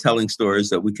 and they're telling stories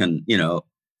that we can, you know,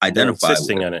 identify they're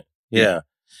insisting with. on it. Yeah.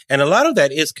 And a lot of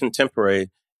that is contemporary.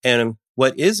 And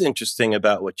what is interesting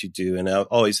about what you do, and I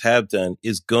always have done,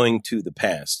 is going to the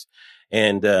past.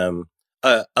 And a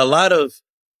lot of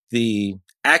the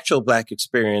actual Black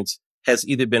experience has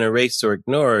either been erased or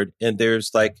ignored. And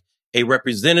there's like a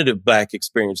representative Black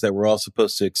experience that we're all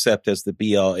supposed to accept as the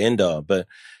be all end all. But,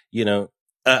 you know,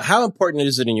 how important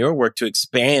is it in your work to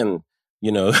expand,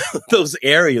 you know, those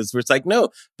areas where it's like, no,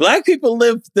 Black people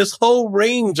live this whole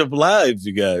range of lives,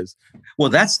 you guys. Well,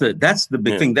 that's the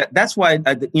big thing. That's why,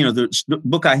 you know, the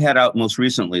book I had out most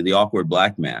recently, The Awkward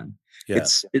Black Man,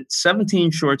 it's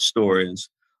 17 short stories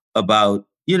about,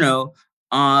 you know,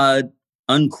 odd,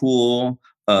 uncool,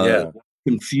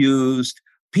 confused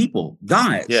people,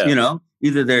 guys, you know,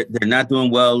 either they're not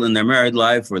doing well in their married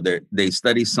life or they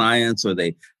study science or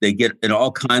they get in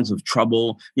all kinds of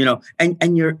trouble, you know,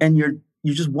 and you're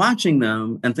just watching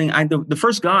them and think, the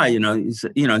first guy, you know, he's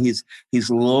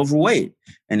a little overweight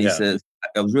and he says,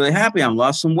 I was really happy. I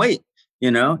lost some weight.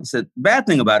 You know, he said, bad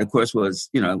thing about it, of course, was,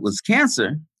 you know, it was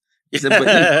cancer. He said, but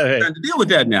I'm trying to deal with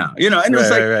that now, you know, and it's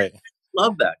like, I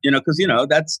love that, you know, because, you know,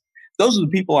 those are the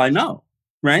people I know.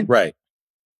 Right. Right.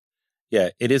 Yeah.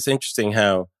 It is interesting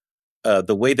how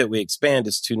the way that we expand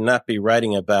is to not be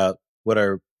writing about what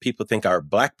our people think are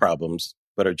Black problems,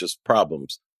 but are just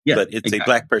problems. Yeah, but it's a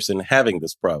Black person having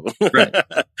this problem. Right.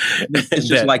 It's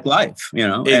just like life, you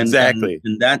know. Exactly.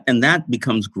 And that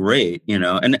becomes great, you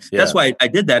know. And that's why I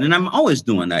did that. And I'm always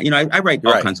doing that. You know, I write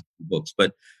all kinds of books,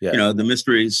 but you know, the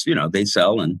mysteries, you know, they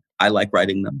sell and I like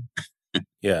writing them.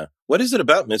 Yeah. What is it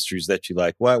about mysteries that you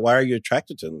like? Why are you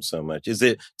attracted to them so much? Is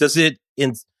it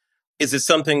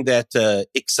something that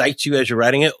excites you as you're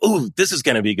writing it? Oh, this is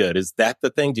going to be good. Is that the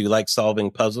thing? Do you like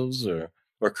solving puzzles or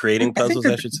creating puzzles,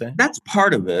 I should say? That's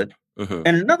part of it. Mm-hmm.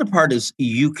 And another part is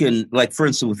you can, like, for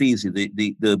instance, with Easy,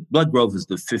 the Blood Grove is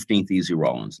the 15th Easy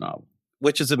Rawlins novel.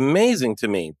 Which is amazing to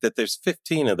me that there's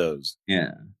 15 of those.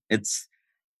 Yeah. It's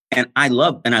And I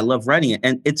love writing it.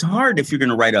 And it's hard if you're going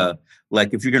to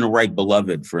write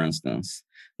Beloved, for instance.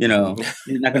 You're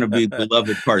not going to be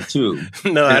Beloved Part 2.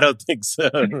 No, I don't think so.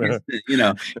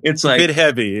 It's like a bit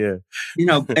heavy,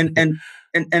 yeah.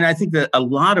 And I think that a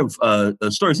lot of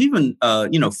stories, even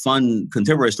fun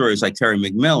contemporary stories like Terry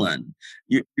McMillan,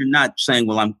 you're not saying,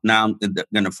 well, I'm going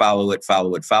to follow it.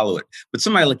 But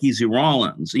somebody like Easy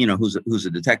Rawlins, who's a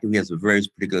detective, he has a very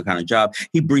particular kind of job.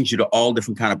 He brings you to all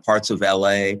different kind of parts of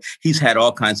LA. He's had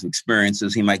all kinds of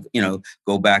experiences. He might,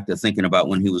 go back to thinking about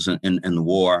when he was in the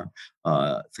war,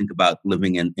 think about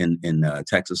living in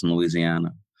Texas and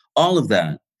Louisiana. All of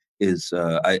that is,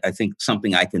 I think,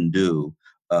 something I can do.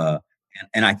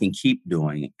 And I can keep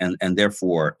doing, and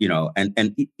therefore,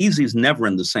 and Easy is never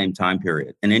in the same time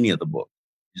period in any of the books.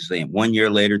 You say 1 year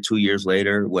later, 2 years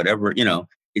later, whatever,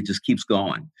 it just keeps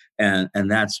going. And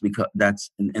that's because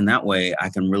in that way, I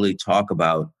can really talk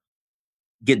about,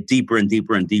 get deeper and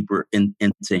deeper and deeper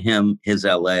into him, his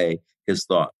LA, his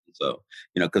thought. So,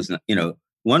 because,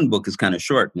 one book is kind of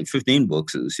short, and 15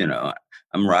 books is,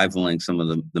 I'm rivaling some of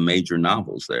the major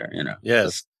novels there, Yes.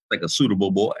 It's like A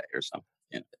Suitable Boy or something.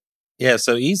 Yeah,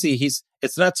 so Easy,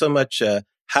 it's not so much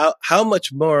how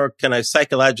much more can I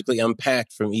psychologically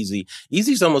unpack from Easy.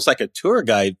 Easy's almost like a tour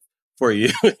guide for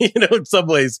you, in some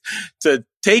ways, to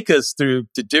take us through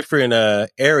to different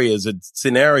areas and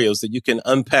scenarios that you can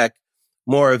unpack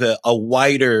more of a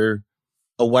wider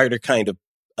kind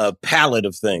of palette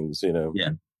of things,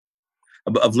 Yeah.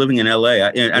 Of living in LA.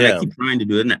 I keep trying to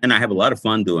do it, and I have a lot of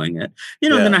fun doing it.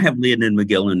 Then I have Leonid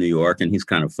McGill in New York, and he's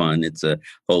kind of fun. It's a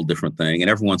whole different thing. And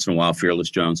every once in a while,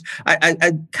 Fearless Jones.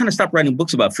 I kind of stopped writing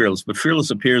books about Fearless, but Fearless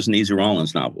appears in Easy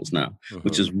Rawlins novels now,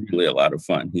 which is really a lot of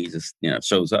fun. He just,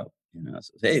 shows up,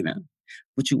 says, "Hey, man,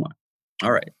 what you want?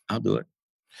 All right, I'll do it."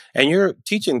 And you're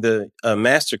teaching the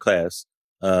master class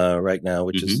right now,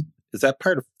 which is that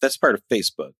that's part of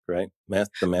Facebook, right? The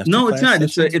master No, class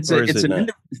it's not. It's an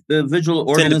individual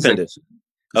organization. It's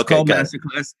called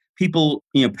Masterclass. People,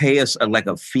 pay us like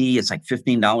a fee. It's like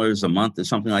 $15 a month or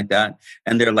something like that.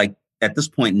 And they're like, at this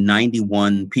point,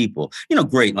 91 people.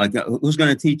 Great. Like, who's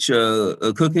going to teach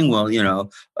cooking? Well,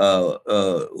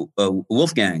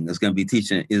 Wolfgang is going to be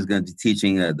teaching.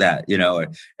 that.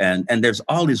 And there's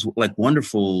all these like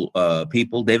wonderful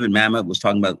people. David Mamet was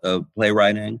talking about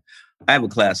playwriting. I have a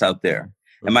class out there,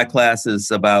 and my class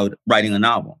is about writing a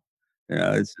novel.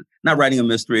 It's not writing a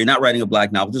mystery, not writing a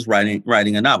black novel, just writing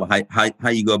a novel. How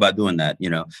you go about doing that?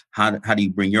 How do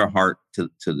you bring your heart to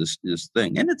this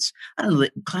thing? And it's, I don't know, the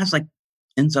class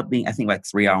ends up being, I think, like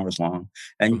 3 hours long,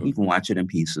 and you can watch it in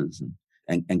pieces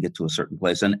and get to a certain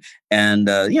place. And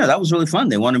that was really fun.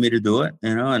 They wanted me to do it,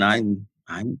 and I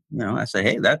say,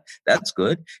 hey, that's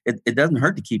good. It doesn't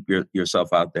hurt to keep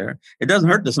yourself out there. It doesn't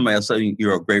hurt that somebody else say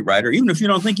you're a great writer, even if you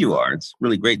don't think you are. It's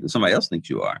really great that somebody else thinks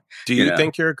you are. Do you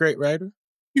think you're a great writer?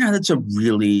 That's a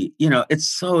really, it's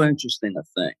so interesting a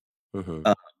thing.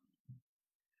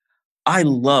 I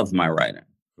love my writing.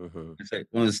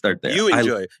 Let me start there. You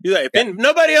enjoy it. You like, if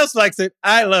nobody else likes it,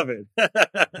 I love it.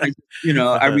 I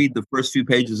read the first few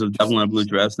pages of Devil in a Blue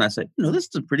Dress, and I say, this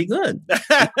is pretty good.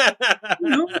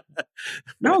 That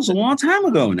was a long time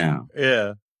ago now.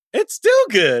 Yeah, it's still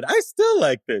good. I still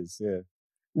like this. Yeah,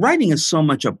 writing is so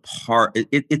much a part.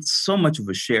 It's so much of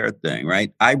a shared thing,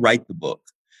 right? I write the book.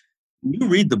 When you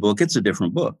read the book, it's a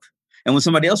different book. And when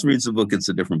somebody else reads the book, it's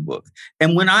a different book.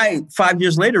 And when I 5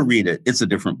 years later read it, it's a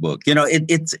different book.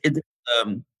 It's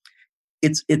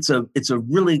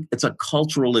a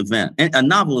cultural event. And a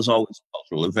novel is always a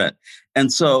cultural event.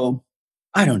 And so,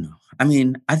 I don't know. I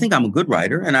mean, I think I'm a good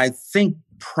writer, and I think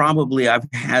probably I've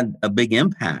had a big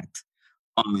impact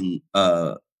on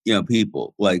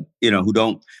people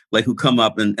who come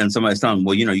up and somebody's telling them,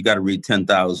 well, you got to read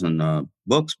 10,000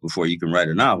 books before you can write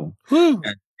a novel.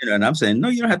 And I'm saying, no,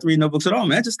 you don't have to read no books at all,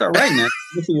 man. Just start writing it.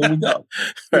 We'll see where we go.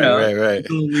 Right. It's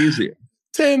a little easier.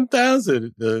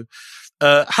 10,000.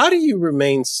 How do you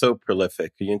remain so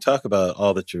prolific? You can talk about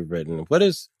all that you've written.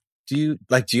 Do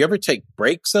you ever take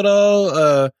breaks at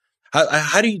all?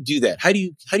 How do you do that? How do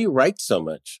you write so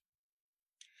much?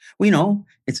 Well,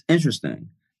 it's interesting.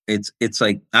 It's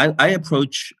like I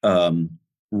approach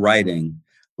writing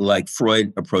like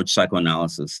Freud approached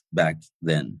psychoanalysis back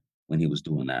then when he was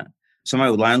doing that.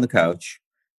 Somebody would lie on the couch,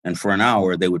 and for an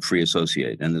hour they would free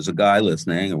associate. And there's a guy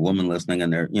listening, a woman listening,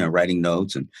 and they're writing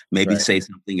notes and maybe say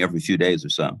something every few days or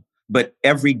so. But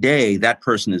every day that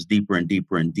person is deeper and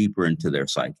deeper and deeper into their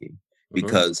psyche,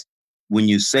 because when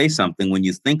you say something, when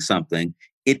you think something,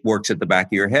 it works at the back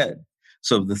of your head.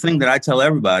 So the thing that I tell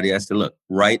everybody, I say, look,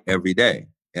 write every day,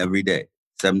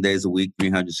 7 days a week,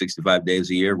 365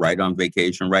 days a year, write on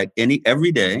vacation, write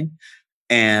every day.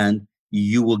 and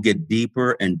you will get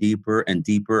deeper and deeper and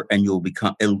deeper, and you'll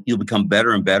become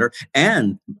better and better.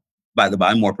 And by the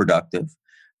by, more productive.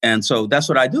 And so that's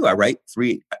what I do. I write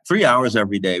 3 hours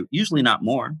every day, usually not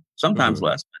more, sometimes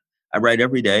less. I write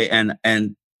every day. And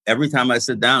every time I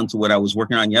sit down to what I was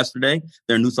working on yesterday,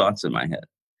 there are new thoughts in my head.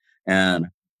 And,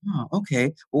 oh,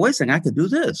 okay, well, wait a second, I could do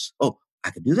this. Oh, I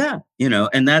could do that,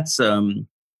 and that's, and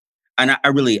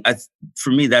for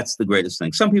me, that's the greatest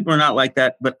thing. Some people are not like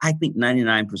that, but I think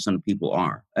 99% of people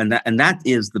are. And that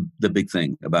is the big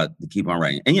thing about the keep on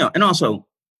writing. And, and also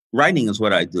writing is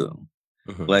what I do.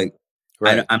 Like,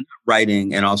 right. I'm not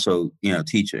writing and also,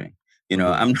 teaching,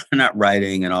 I'm not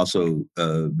writing and also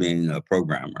being a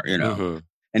programmer,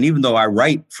 And even though I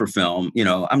write for film,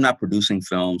 I'm not producing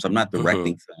films. I'm not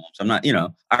directing films. I'm not,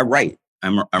 I write.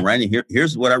 I'm writing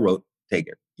here's what I wrote. Take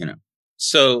it,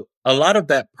 So a lot of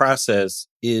that process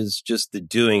is just the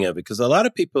doing of it, because a lot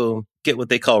of people get what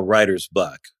they call writer's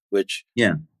block, which,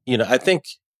 I think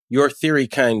your theory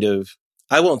kind of,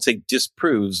 I won't say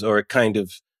disproves, or it kind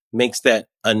of makes that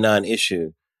a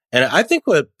non-issue. And I think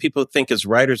what people think is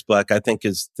writer's block, I think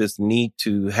is this need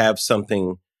to have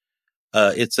something,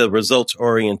 it's a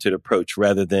results-oriented approach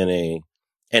rather than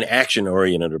an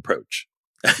action-oriented approach.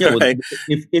 Yeah, right?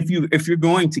 if you're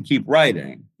going to keep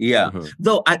writing,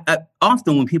 Though I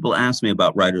often when people ask me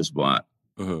about writer's block,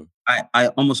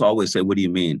 I almost always say, "What do you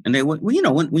mean?" And they, when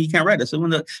you can't write, I said,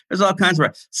 there's all kinds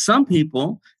of. Some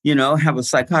people, have a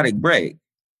psychotic break,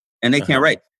 and they can't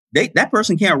write. That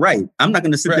person can't write. I'm not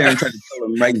going to sit there and try to tell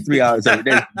them writing 3 hours every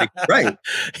day to make it right.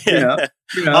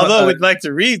 Although we'd like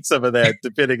to read some of that,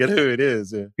 depending on who it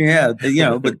is. But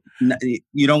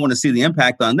you don't want to see the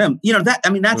impact on them.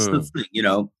 That's the thing.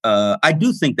 I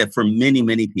do think that for many,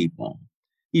 many people,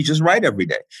 you just write every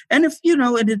day. And if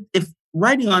if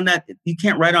writing on that, you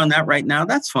can't write on that right now,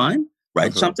 that's fine.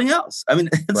 Write something else. I mean,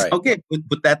 it's okay.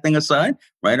 Put that thing aside.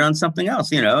 Write on something else.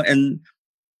 And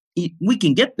we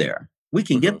can get there. We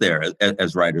can get there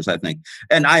as writers, I think.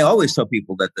 And I always tell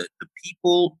people that the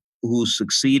people who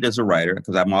succeed as a writer,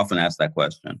 because I'm often asked that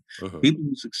question, people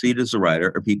who succeed as a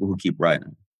writer are people who keep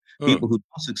writing. People who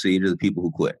don't succeed are the people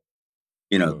who quit.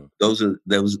 Those are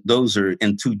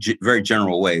in two very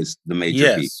general ways, the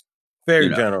major people. Very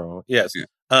general. Yes.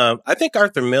 Yeah. I think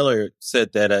Arthur Miller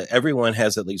said that everyone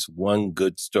has at least one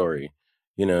good story.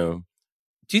 Do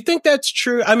you think that's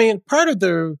true? I mean,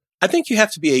 I think you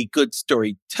have to be a good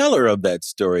storyteller of that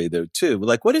story, though, too.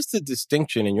 Like, what is the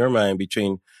distinction in your mind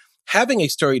between having a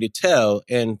story to tell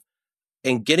and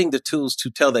getting the tools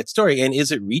to tell that story? And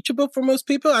is it reachable for most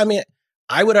people? I mean,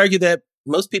 I would argue that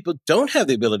most people don't have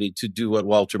the ability to do what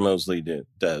Walter Mosley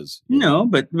does. No,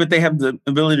 but they have the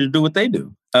ability to do what they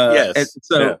do. Yes.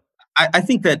 So I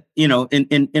think that,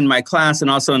 in my class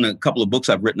and also in a couple of books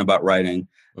I've written about writing,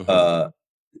 I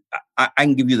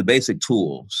can give you the basic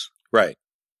tools. Right.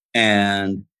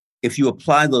 And if you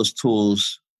apply those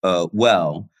tools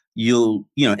well, you'll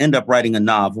end up writing a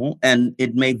novel, and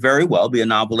it may very well be a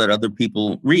novel that other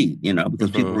people read,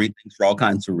 because people read things for all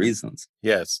kinds of reasons.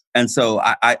 Yes. And so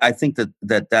I think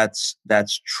that's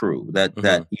true.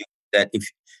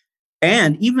 Even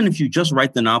if you just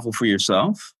write the novel for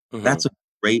yourself, that's a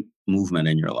great movement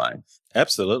in your life.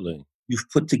 Absolutely. You've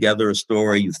put together a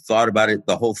story, you've thought about it,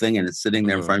 the whole thing, and it's sitting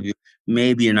there in front of you.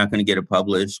 Maybe you're not going to get it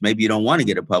published. Maybe you don't want to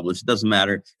get it published. It doesn't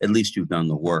matter. At least you've done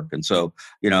the work. And so,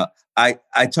 I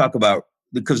talk about,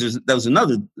 because there was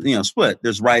another, split.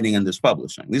 There's writing and there's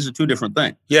publishing. These are two different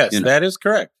things. Yes, that is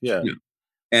correct. Yeah.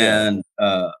 And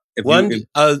a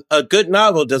good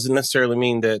novel doesn't necessarily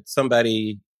mean that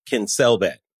somebody can sell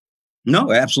that.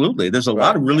 No, absolutely. There's a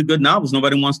lot of really good novels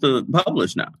nobody wants to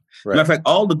publish now. Right. Matter of fact,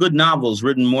 all the good novels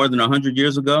written more than 100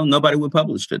 years ago, nobody would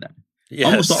publish today. Yes.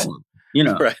 Almost all of them.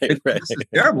 Right. This is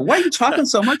terrible. Why are you talking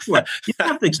so much for? You don't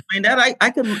have to explain that. I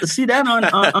can see that on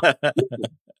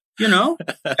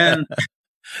and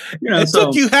it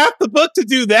took you half the book to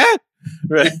do that.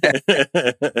 Right.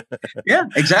 Yeah,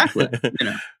 exactly.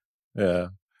 Yeah.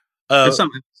 There's some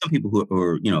people who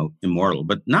are immortal,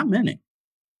 but not many.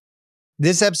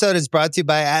 This episode is brought to you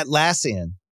by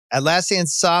Atlassian. Atlassian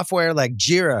software like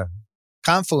Jira,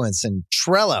 Confluence, and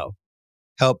Trello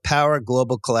help power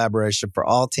global collaboration for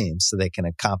all teams so they can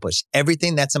accomplish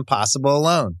everything that's impossible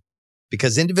alone.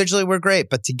 Because individually we're great,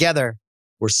 but together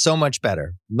we're so much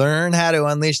better. Learn how to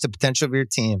unleash the potential of your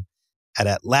team at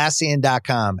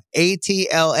Atlassian.com.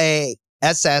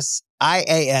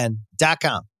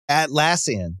 Atlassian.com.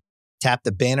 Atlassian. Tap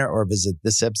the banner or visit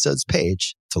this episode's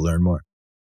page to learn more.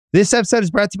 This episode is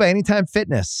brought to you by Anytime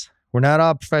Fitness. We're not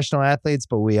all professional athletes,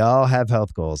 but we all have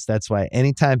health goals. That's why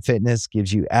Anytime Fitness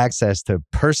gives you access to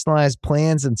personalized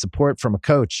plans and support from a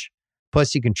coach.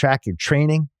 Plus, you can track your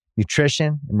training,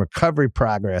 nutrition, and recovery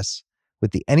progress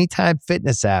with the Anytime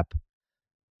Fitness app,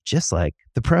 just like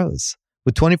the pros.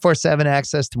 With 24/7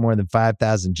 access to more than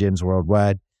 5,000 gyms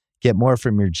worldwide, get more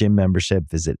from your gym membership.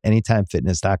 Visit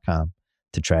anytimefitness.com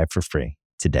to try it for free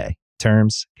today.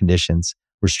 Terms, conditions,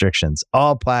 restrictions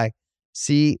all apply.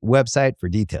 See website for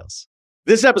details.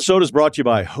 This episode is brought to you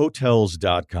by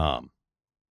Hotels.com.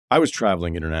 I was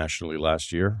traveling internationally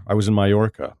last year. I was in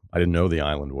Mallorca. I didn't know the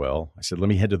island well. I said, let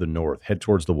me head to the north, head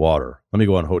towards the water. Let me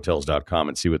go on Hotels.com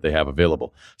and see what they have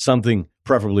available. Something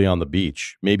preferably on the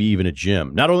beach, maybe even a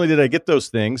gym. Not only did I get those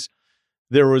things,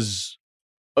 there was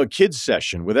a kids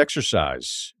session with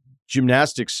exercise,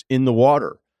 gymnastics in the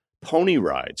water, pony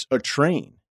rides, a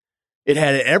train. It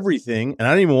had everything, and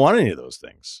I didn't even want any of those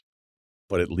things.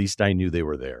 But at least I knew they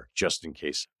were there, just in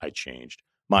case I changed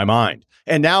my mind.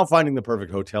 And now finding the perfect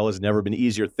hotel has never been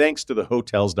easier thanks to the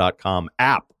Hotels.com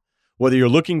app. Whether you're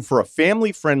looking for a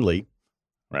family-friendly,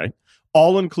 right,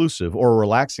 all-inclusive or a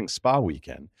relaxing spa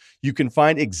weekend, you can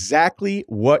find exactly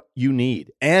what you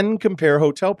need and compare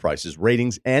hotel prices,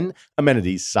 ratings, and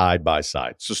amenities side by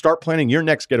side. So start planning your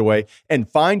next getaway and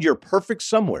find your perfect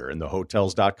somewhere in the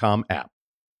Hotels.com app.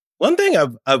 One thing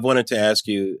I've wanted to ask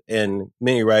you, and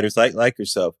many writers like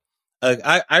yourself,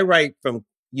 I write from,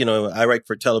 I write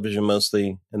for television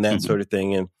mostly and that sort of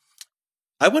thing. And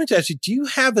I wanted to ask you, do you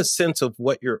have a sense of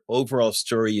what your overall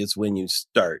story is when you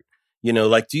start?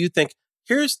 Do you think,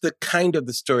 here's the kind of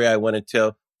the story I want to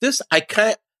tell. This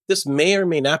may or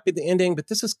may not be the ending, but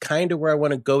this is kind of where I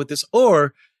want to go with this.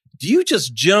 Or do you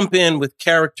just jump in with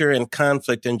character and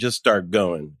conflict and just start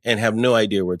going and have no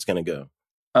idea where it's going to go?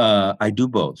 I do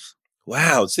both.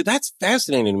 Wow. See, that's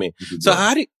fascinating to me. So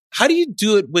how do you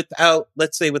do it without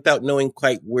knowing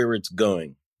quite where it's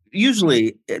going?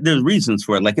 Usually there's reasons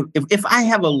for it. Like if I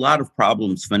have a lot of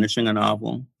problems finishing a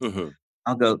novel,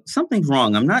 I'll go, something's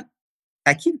wrong.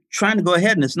 I keep trying to go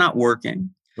ahead and it's not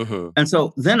working. And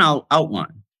so then I'll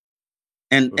outline.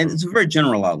 And it's a very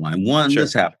general outline. 1,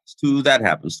 this happens. 2, that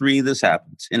happens. 3, this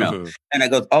happens, and I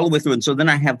go all the way through. And so then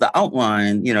I have the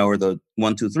outline, or the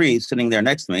 1, 2, 3 sitting there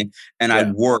next to me, and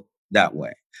I work that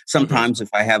way. Sometimes if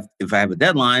I have a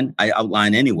deadline, I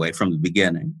outline anyway from the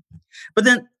beginning. But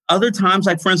then other times,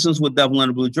 like for instance, with Devil in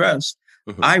a Blue Dress,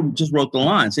 I just wrote the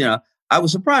lines. I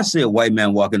was surprised to see a white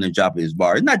man walk into a Japanese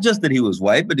bar. It's not just that he was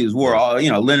white, but he wore all,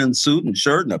 linen suit and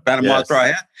shirt and a Panama straw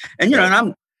hat.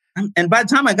 And, and by the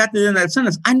time I got to the end of that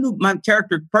sentence, I knew my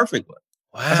character perfectly.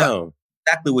 Wow.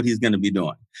 Exactly what he's going to be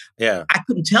doing. Yeah. I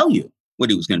couldn't tell you what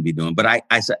he was going to be doing, but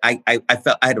I felt I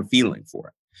had a feeling for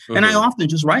it. And I often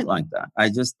just write like that. I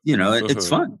just, it's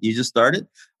fun. You just start it.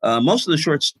 Most of the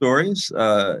short stories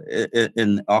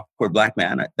in Awkward Black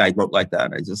Man, I wrote like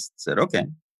that. I just said, okay,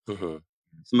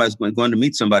 somebody's going to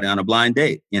meet somebody on a blind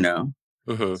date, It's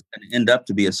going to end up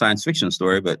to be a science fiction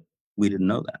story, but we didn't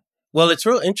know that. Well, it's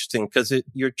real interesting because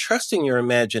you're trusting your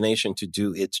imagination to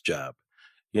do its job.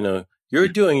 You're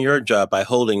doing your job by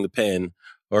holding the pen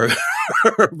or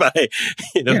by,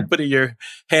 putting your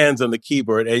hands on the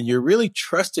keyboard, and you're really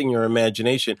trusting your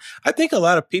imagination. I think a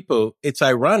lot of people, it's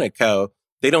ironic how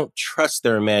they don't trust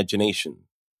their imagination.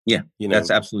 Yeah, that's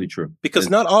absolutely true. Because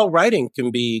not all writing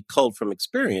can be culled from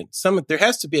experience. There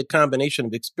has to be a combination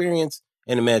of experience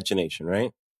and imagination,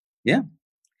 right? Yeah.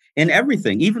 In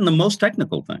everything, even the most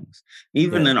technical things,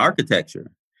 even in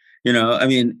architecture,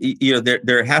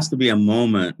 there has to be a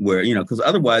moment where, because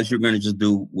otherwise you're going to just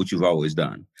do what you've always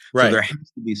done. Right. So there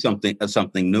has to be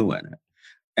something new in it.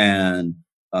 And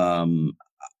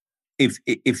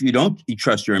if you don't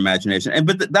trust your imagination,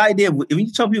 but the idea of when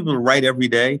you tell people to write every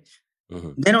day,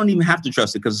 they don't even have to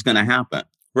trust it because it's going to happen.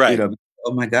 Right.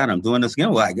 Oh my God, I'm doing this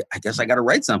again. Well, I guess I got to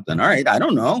write something. All right. I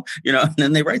don't know, and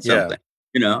then they write something.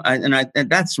 And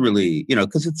that's really,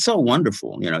 because it's so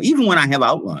wonderful, even when I have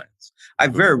outlines, I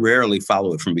very rarely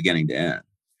follow it from beginning to end.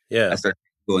 Yeah. I start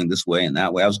going this way and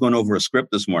that way. I was going over a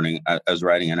script this morning. I was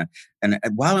writing and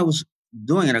while I was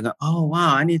doing it, I go, oh,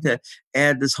 wow, I need to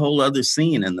add this whole other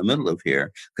scene in the middle of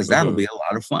here because that'll be a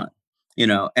lot of fun,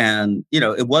 and,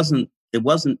 it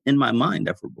wasn't in my mind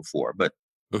ever before, but.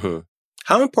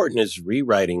 How important is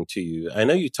rewriting to you? I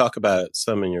know you talk about it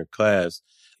some in your class.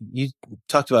 You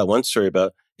talked about one story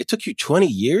about it took you 20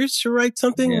 years to write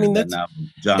something. Yeah, I mean, that's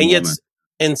John and yet,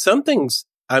 and some things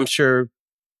I'm sure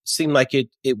seem like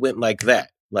it went like that,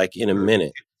 like in a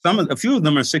minute. A few of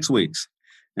them are 6 weeks,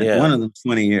 and one of them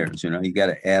 20 years. You got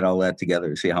to add all that together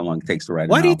to see how long it takes to write.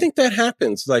 Why do you think that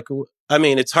happens? Like, I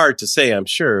mean, it's hard to say, I'm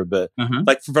sure, but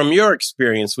like from your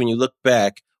experience, when you look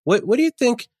back, what do you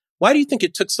think? Why do you think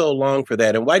it took so long for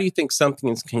that, and why do you think some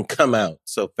things can come out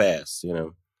so fast?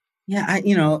 Yeah,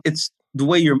 the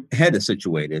way your head is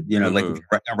situated, you know, like if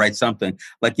you write something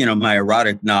like, you know, my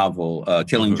erotic novel,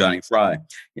 Killing Johnny Fry,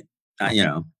 you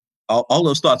know, all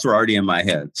those thoughts were already in my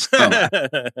head. So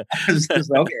it's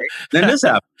just, okay, then this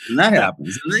happens and that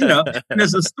happens. And, you know, and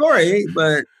there's a story,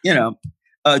 but, you know,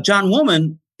 John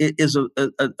Woman is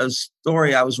a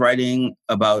story I was writing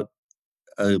about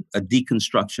a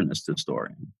deconstructionist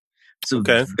historian. It's a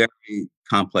very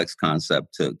complex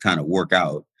concept to kind of work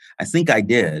out. I think I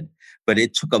did, but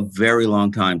it took a very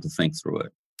long time to think through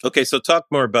it. Okay, so talk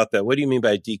more about that. What do you mean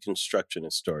by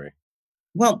deconstructionist story?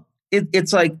 Well,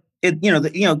 it's like kind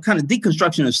of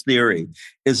deconstructionist theory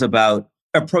is about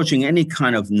approaching any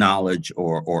kind of knowledge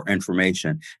or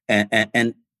information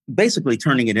and basically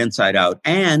turning it inside out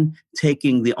and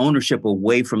taking the ownership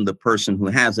away from the person who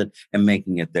has it and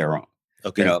making it their own.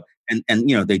 Okay. You know, and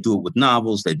you know, they do it with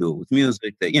novels, they do it with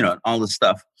music, they, you know, all this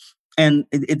stuff. And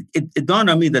it dawned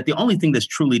on me that the only thing that's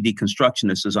truly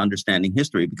deconstructionist is understanding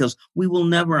history, because we will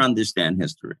never understand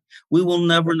history. We will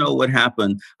never know what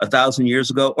happened 1,000 years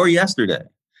ago or yesterday.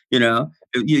 You know,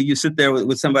 you sit there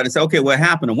with somebody and say, okay, what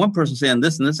happened? And one person saying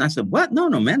this and this. And I said, what? No,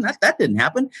 man, that didn't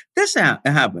happen. This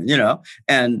happened, you know,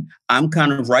 and I'm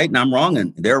kind of right and I'm wrong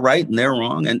and they're right and they're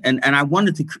wrong. And I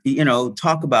wanted to, you know,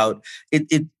 talk about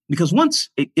it because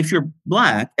if you're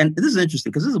Black, and this is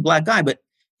interesting because this is a Black guy, but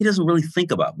he doesn't really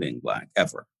think about being Black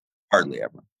ever, hardly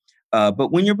ever.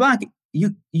 But when you're Black,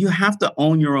 you have to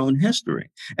own your own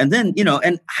history. And then, you know,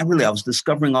 and I was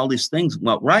discovering all these things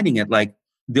while writing it, like,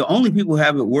 the only people who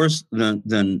have it worse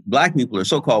than Black people are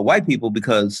so-called white people,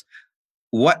 because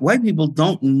white people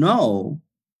don't know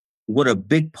what a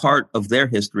big part of their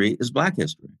history is Black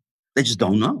history. They just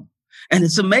don't know. And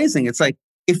it's amazing. It's like,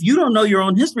 if you don't know your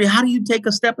own history, how do you take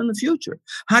a step in the future?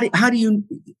 How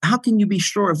can you be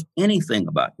sure of anything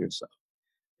about yourself?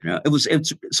 You know, it was,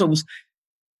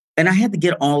 and I had to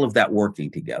get all of that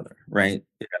working together, right?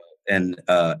 You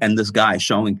know, and this guy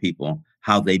showing people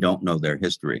how they don't know their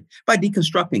history by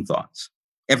deconstructing thoughts,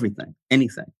 everything,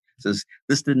 anything. Says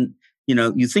this didn't, you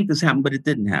know, you think this happened, but it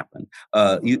didn't happen.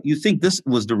 You think this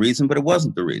was the reason, but it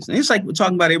wasn't the reason. It's like we're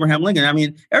talking about Abraham Lincoln. I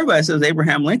mean, everybody says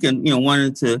Abraham Lincoln, you know,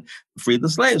 wanted to free the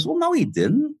slaves. Well, no, he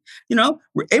didn't. You know,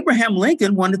 Abraham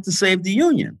Lincoln wanted to save the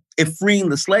Union. If freeing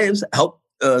the slaves helped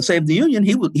save the Union,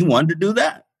 he wanted to do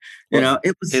that. You know,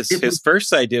 it was his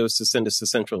first idea was to send us to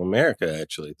Central America.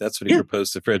 Actually, that's what he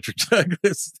proposed to Frederick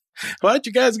Douglass. Why don't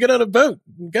you guys get on a boat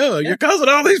and go? You're causing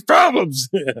all these problems.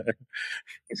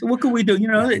 So what can we do? You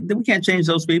know, we can't change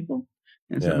those people.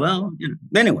 And so, well, you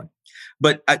know, anyway.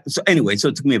 But so it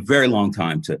took me a very long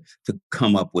time to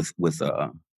come up with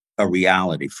a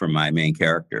reality for my main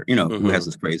character. You know, who has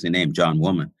this crazy name, John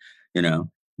Woman. You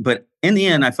know, but in the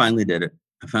end, I finally did it.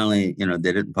 I finally, you know,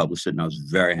 did it and published it, and I was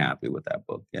very happy with that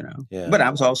book, you know. Yeah. But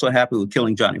I was also happy with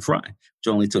Killing Johnny Fry, which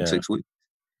only took 6 weeks.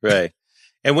 Right.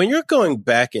 And when you're going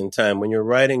back in time, when you're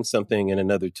writing something in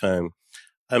another time,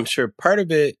 I'm sure part of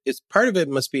it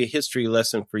must be a history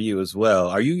lesson for you as well.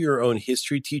 Are you your own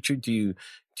history teacher? Do you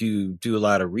do a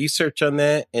lot of research on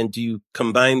that? And do you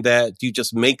combine that? Do you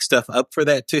just make stuff up for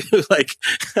that too? Like,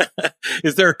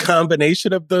 is there a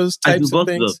combination of those types of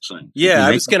things? Yeah,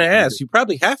 I was going to ask. You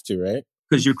probably have to, right?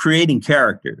 Because you're creating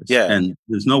characters, and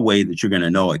there's no way that you're going to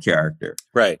know a character,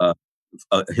 right?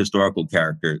 A historical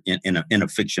character in a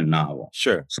fiction novel.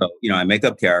 Sure. So, you know, I make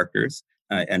up characters,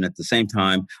 and at the same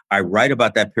time, I write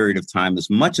about that period of time as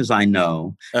much as I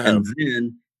know. And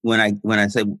then when I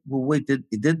say, well, wait, did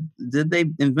they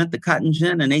invent the cotton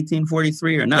gin in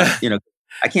 1843 or not? You know,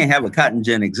 I can't have a cotton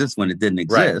gin exist when it didn't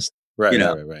exist. Right. You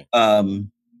know, right.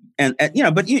 And you know,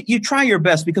 but you try your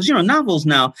best, because, you know, novels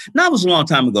a long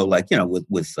time ago, like, you know,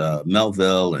 with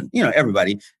Melville and, you know,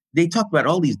 everybody, they talk about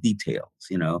all these details,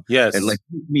 you know. Yes. And like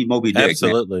me, Moby Dick.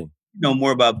 Absolutely. Man, you know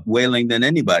more about whaling than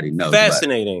anybody knows.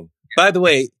 Fascinating. By the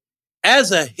way,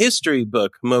 as a history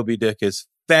book, Moby Dick is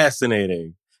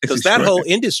fascinating, because that whole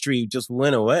industry just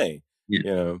went away. Yeah. You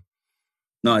know?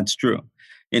 No, it's true.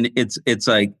 And it's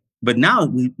like, but now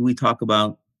we talk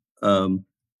about the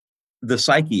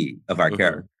psyche of our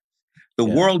character. The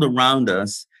world around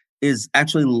us is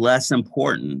actually less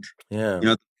important, you know,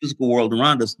 the physical world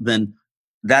around us, than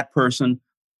that person,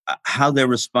 how they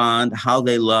respond, how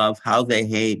they love, how they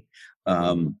hate,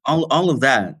 all of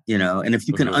that, you know. And if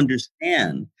you can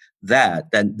understand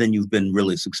that, then you've been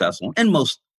really successful in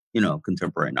most, you know,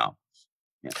 contemporary novels.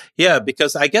 Yeah,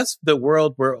 because I guess the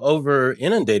world, we're over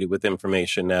inundated with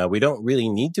information now. We don't really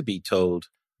need to be told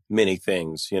many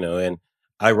things, you know, and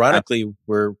ironically,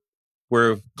 we're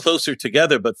closer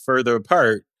together, but further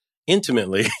apart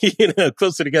intimately, you know,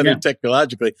 closer together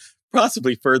technologically,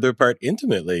 possibly further apart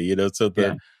intimately, you know, so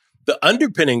the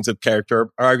underpinnings of character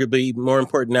are arguably more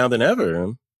important now than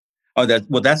ever. Oh,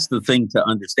 that's the thing to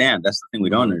understand. That's the thing we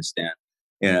don't understand,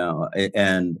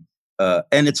 and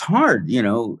it's hard,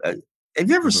 Have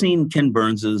you ever seen Ken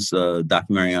Burns's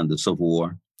documentary on the Civil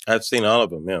War? I've seen all of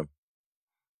them, yeah.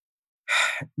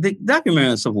 The documentary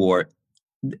on the Civil War,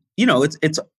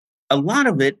 it's a lot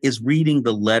of it is reading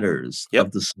the letters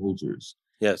of the soldiers.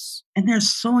 Yes. And they're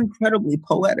so incredibly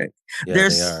poetic. Yeah,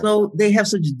 they have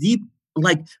such deep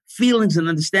feelings and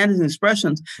understandings and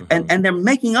expressions, and they're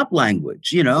making up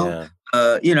language, Yeah.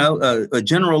 A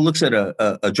general looks at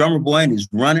a drummer boy and he's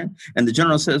running, and the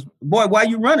general says, "Boy, why are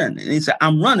you running?" And he said,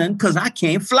 "I'm running because I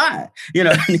can't fly."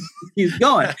 And he's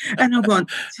going, and I'm going,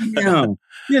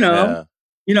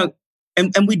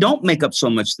 and we don't make up so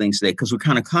much things today because we're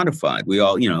kind of codified. We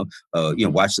all,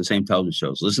 watch the same television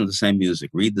shows, listen to the same music,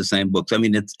 read the same books. I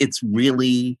mean, it's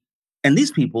really. And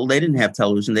these people, they didn't have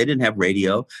television, they didn't have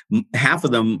radio. Half of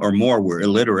them or more were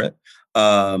illiterate,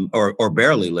 or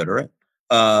barely literate.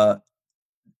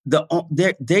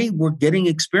 They were getting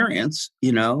experience,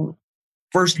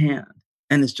 firsthand,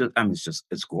 and it's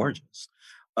gorgeous.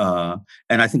 And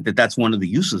I think that that's one of the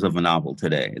uses of a novel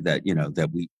today. That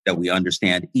that we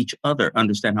understand each other,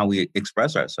 understand how we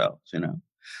express ourselves.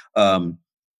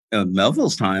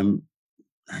 Melville's time.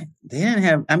 They didn't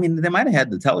have. I mean, they might have had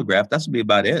the telegraph. That's would be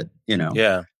about it.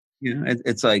 Yeah.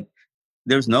 It's like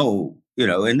there's no.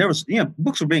 And there was.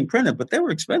 Books were being printed, but they were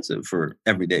expensive for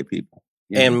everyday people.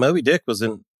 And Moby Dick was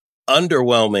an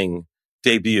underwhelming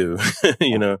debut.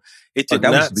 It did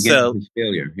not sell. His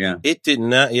failure. Yeah. It did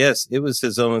not. Yes, it was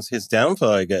his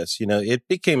downfall. I guess. It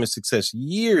became a success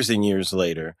years and years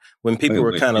later when people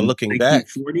were kind of looking back.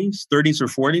 40s, 30s, or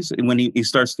 40s when he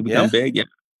starts to become big. Yeah.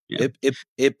 Yeah.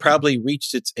 It probably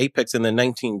reached its apex in the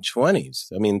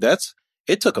 1920s. I mean,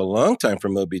 it took a long time for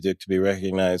Moby Dick to be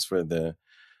recognized for the.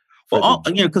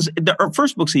 Because our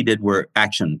first books he did were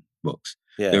action books.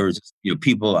 Yeah. There was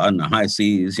people on the high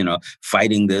seas,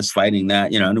 fighting this, fighting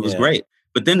that, and it was great.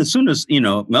 But then as soon as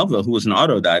Melville, who was an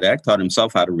autodidact, taught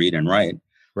himself how to read and write.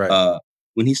 Right.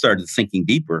 When he started thinking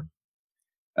deeper.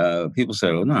 People say,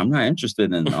 "Oh no, I'm not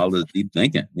interested in all this deep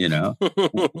thinking."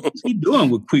 What's he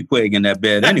doing with Queequeg in that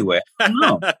bed anyway? I don't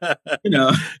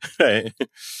know. Right.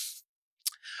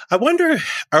 I wonder,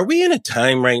 are we in a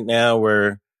time right now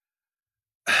where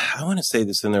I want to say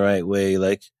this in the right way?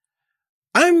 Like,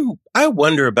 I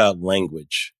wonder about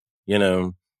language,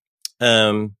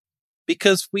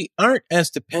 because we aren't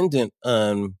as dependent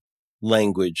on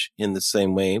language in the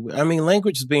same way. I mean,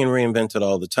 language is being reinvented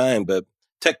all the time, but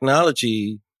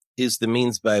technology is the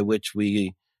means by which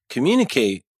we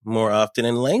communicate more often.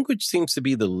 And language seems to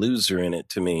be the loser in it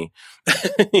to me,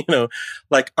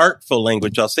 like artful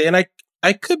language, I'll say. And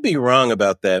I could be wrong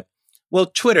about that. Well,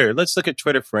 Twitter, let's look at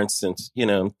Twitter, for instance.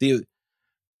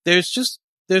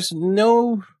 There's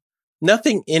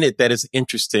nothing in it that is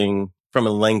interesting from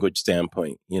a language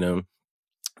standpoint.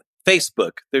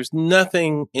 Facebook, there's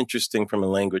nothing interesting from a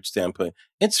language standpoint.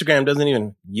 Instagram doesn't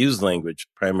even use language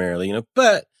primarily,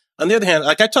 but on the other hand,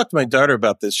 like I talked to my daughter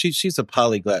about this. She's a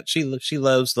polyglot. She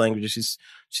loves languages.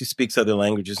 She speaks other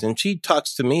languages, and she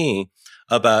talks to me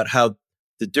about how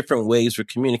the different ways we're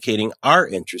communicating are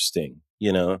interesting,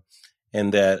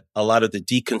 and that a lot of the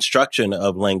deconstruction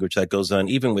of language that goes on,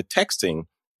 even with texting,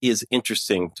 is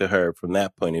interesting to her from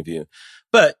that point of view.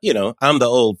 But, I'm the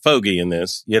old fogey in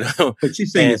this, But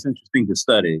she's saying it's interesting to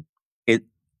study.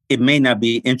 It may not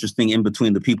be interesting in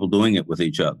between the people doing it with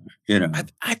each other,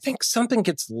 I think something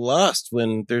gets lost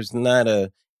when there's not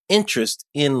a interest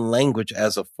in language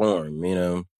as a form,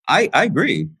 I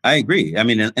agree. I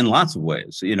mean, in lots of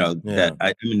ways,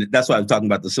 that that's why I'm talking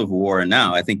about the Civil War. And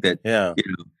now I think that,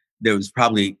 there was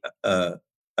probably a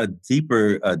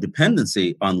deeper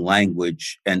dependency on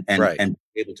language and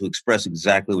able to express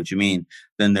exactly what you mean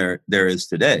than there is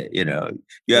today.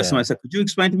 You ask somebody, could you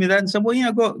explain to me that? And said,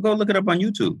 well, go look it up on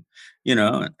YouTube,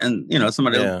 and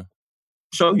somebody will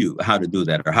show you how to do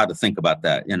that or how to think about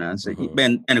that, and so,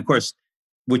 and of course,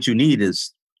 what you need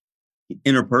is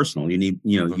interpersonal. You need,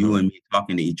 you and me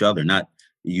talking to each other, not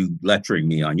you lecturing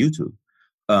me on YouTube.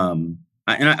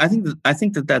 I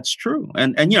think that that's true.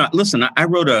 And listen, I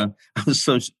wrote it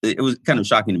was kind of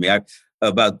shocking to me.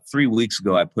 About 3 weeks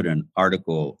ago, I put an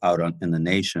article out in The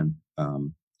Nation,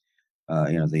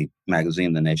 the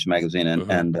magazine, The Nation magazine,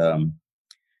 and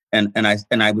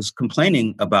I was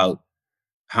complaining about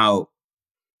how,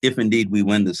 if indeed we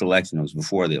win this election, it was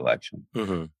before the election,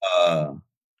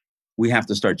 we have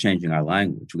to start changing our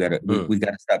language. We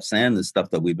got to stop saying the stuff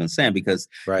that we've been saying, because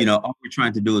all we're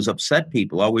trying to do is upset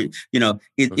people.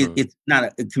 It's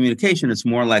not a communication. It's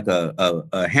more like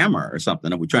a hammer or something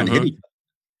that we're trying to hit each other.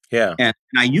 Yeah. And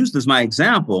I used as my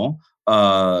example,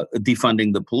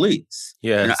 defunding the police.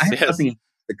 Yes. I had nothing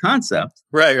the concept.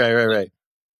 Right.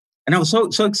 And I was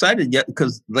so excited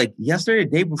because like yesterday,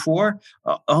 the day before,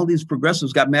 all these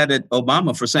progressives got mad at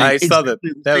Obama for saying I saw that.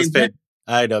 That was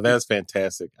I know, that was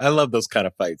fantastic. I love those kind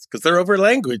of fights because they're over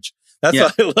language. That's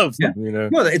why I love them, you know.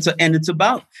 Well,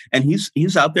 and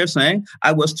he's out there saying,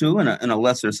 I was too, in a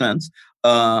lesser sense.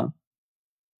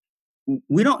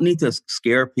 We don't need to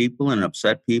scare people and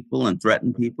upset people and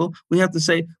threaten people. We have to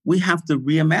say we have to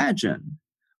reimagine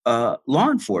law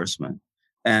enforcement,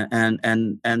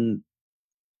 and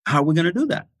how are we going to do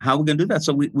that? How are we going to do that?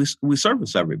 So we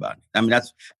service everybody. I mean,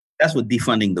 that's what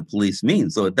defunding the police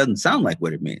means. So it doesn't sound like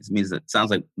what it means. It means it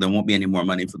sounds like there won't be any more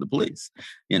money for the police,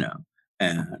 you know.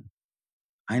 And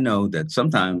I know that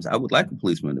sometimes I would like a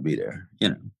policeman to be there, you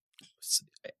know.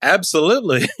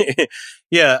 Absolutely.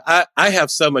 Yeah, I have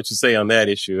so much to say on that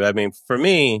issue. I mean, for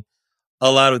me,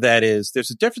 a lot of that is there's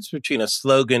a difference between a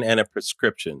slogan and a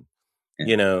prescription. Yeah.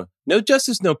 You know, no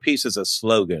justice, no peace is a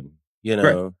slogan. You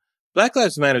know, right. Black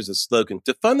Lives Matter is a slogan.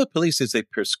 Defund the police is a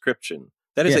prescription.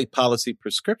 That is a policy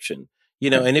prescription. You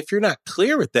know, and if you're not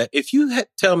clear with that, if you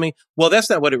tell me, well, that's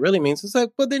not what it really means. It's like,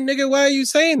 well, then, nigga, why are you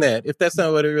saying that? If that's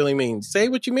not what it really means, say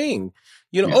what you mean,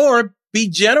 you know, or be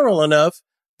general enough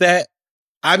that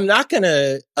I'm not going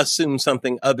to assume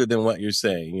something other than what you're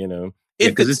saying, you know,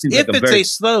 if it's a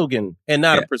slogan and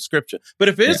not a prescription. But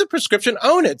if it is a prescription,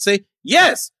 own it. Say,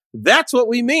 yes, that's what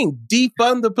we mean.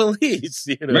 Defund the police.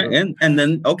 You know? Right. And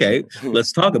then, okay,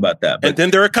 let's talk about that. But and then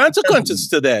there are consequences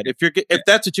to that. If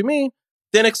that's what you mean,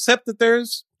 then accept that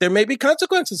there may be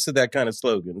consequences to that kind of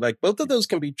slogan. Like both of those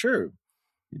can be true.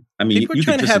 I mean, people are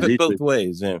trying to have it both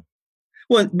ways. Yeah.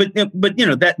 Well, but you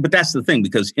know but that's the thing,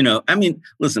 because you know, I mean,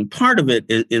 listen, part of it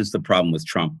is the problem with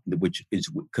Trump, which is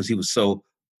because he was so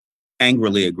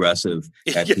angrily aggressive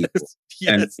at people,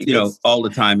 and you know, all the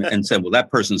time, and said, well,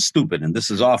 that person's stupid and this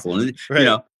is awful, and you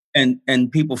know,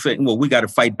 and people think, well, we got to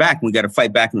fight back, and we got to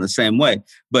fight back in the same way.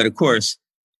 But of course,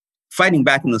 fighting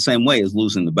back in the same way is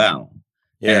losing the battle.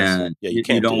 And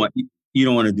you don't want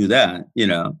to do that, you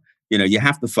know. You know, you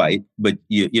have to fight, but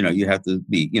you know, you have to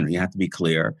be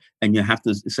clear, and you have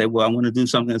to say, well, I want to do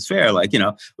something that's fair. Like, you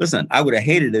know, listen, I would have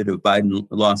hated it if Biden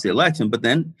lost the election, but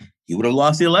then he would have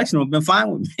lost the election. It would have been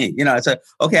fine with me. You know, I said,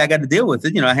 okay, I got to deal with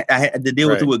it. You know, I had to deal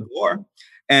with it with Gore,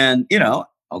 and you know,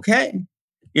 okay,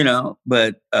 you know,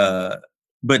 but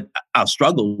I'll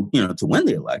struggle, you know, to win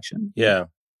the election. Yeah,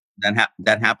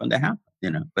 that happened to happen. You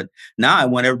know, but now I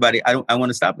want everybody, I want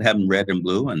to stop having red and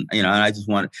blue, and, you know, and I just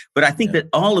want to, but I think that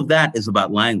all of that is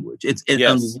about language. It's a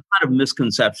lot of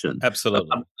misconception.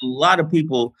 Absolutely. A lot of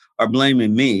people are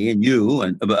blaming me and you,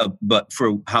 and but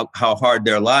for how hard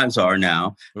their lives are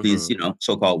now, these, you know,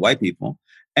 so-called white people.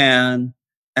 And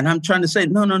I'm trying to say,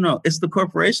 no, it's the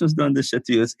corporations doing this shit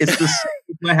to you. It's the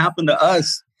same what happened to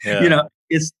us. Yeah. You know,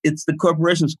 it's the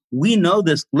corporations. We know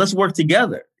this. Let's work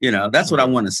together. You know, that's what I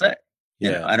want to say.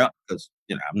 You know, I don't, because,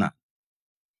 you know, I'm not,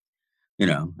 you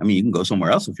know, I mean, you can go somewhere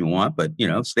else if you want, but, you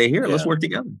know, stay here. Let's work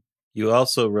together. You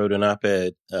also wrote an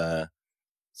op-ed,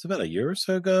 it's about a year or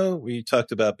so ago, where you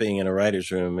talked about being in a writer's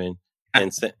room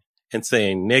and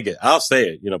saying nigga. I'll say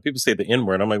it. You know, people say the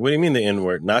N-word. I'm like, what do you mean the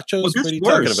N-word? Nachos? Well, what are you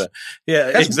talking about?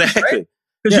 Yeah, that's exactly.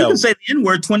 Because you can say the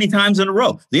N-word 20 times in a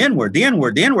row. The N-word, the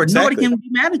N-word, the N-word. Exactly. Nobody can be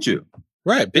mad at you.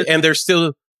 Right. And they're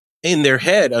still in their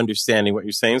head understanding what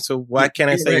you're saying. So why can't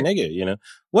I say nigga? You know,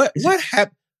 what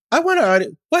happened? I want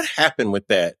to, what happened with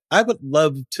that? I would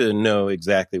love to know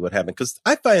exactly what happened, because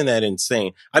I find that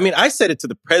insane. I mean, I said it to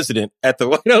the president at the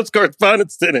White House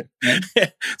Correspondents' Dinner.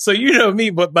 So you know me,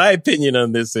 what my opinion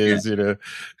on this is, you know.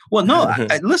 Well, no,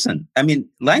 listen, I mean,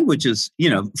 language is, you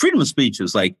know, freedom of speech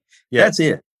is like, that's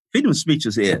it. Freedom of speech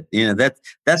is it. You know,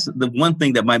 that's the one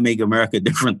thing that might make America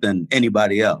different than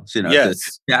anybody else. You know, to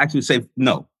actually say,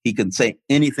 no, he can say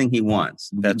anything he wants.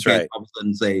 That's right. All of a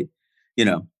sudden say, you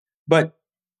know, but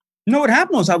you know what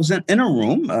happened was I was in a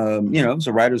room, you know, it was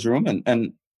a writer's room,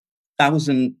 and I was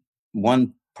in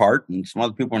one part and some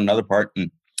other people in another part,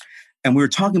 and we were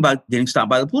talking about getting stopped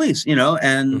by the police, you know,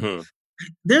 and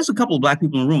there's a couple of black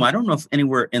people in the room. I don't know if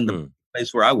anywhere in the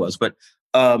place where I was, but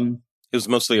it was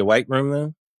mostly a white room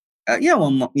then? It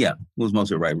was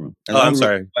mostly a white room. And I'm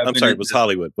sorry. It was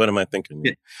Hollywood. What am I thinking?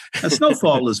 Yeah.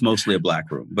 Snowfall is mostly a black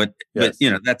room, but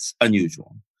you know, that's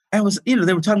unusual. I was, you know,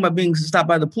 they were talking about being stopped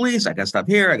by the police. I got stopped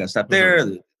here. I got stopped there.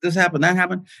 This happened, that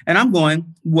happened. And I'm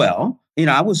going, well, you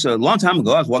know, I was a long time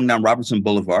ago. I was walking down Robertson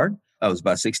Boulevard. I was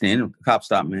about 16. And a cop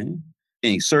stopped me, and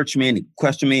he searched me, and he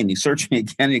questioned me, and he searched me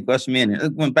again, and he questioned me, and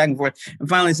it went back and forth. And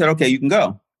finally said, okay, you can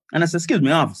go. And I said, excuse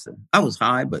me, officer. I was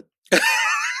high, but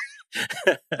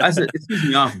I said, excuse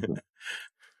me, officer.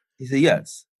 He said,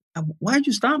 yes. Why'd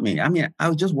you stop me? I mean, I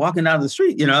was just walking down the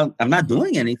street, you know, I'm not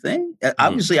doing anything.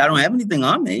 Obviously, I don't have anything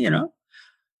on me, you know.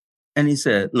 And he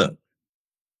said, look,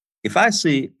 if I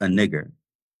see a nigger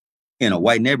in a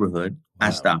white neighborhood,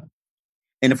 I stop.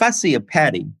 And if I see a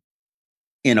Patty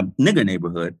in a nigger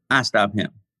neighborhood, I stop him.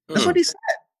 That's what he said.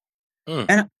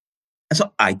 And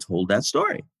so I told that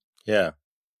story. Yeah.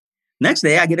 Next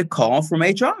day, I get a call from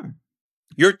HR.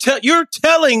 You're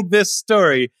telling this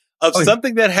story of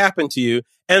something that happened to you,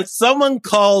 and someone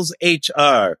calls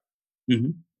HR. Mm-hmm.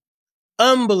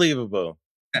 Unbelievable.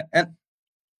 And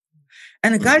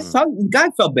the guy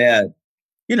felt bad.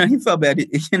 You know, he felt bad.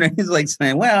 You know, he's like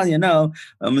saying, well, you know,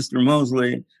 Mr.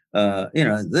 Mosley, you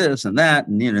know, this and that.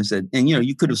 And, you know, said, and, you know,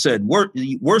 you could have said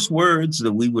worse words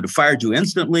that we would have fired you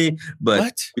instantly.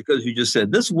 But because you just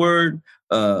said this word,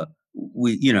 we're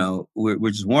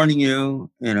just warning you,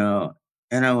 you know.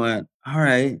 And I went, all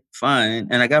right, fine.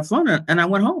 And I got phone and I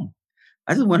went home.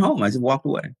 I just went home. I just walked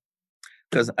away.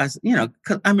 Because I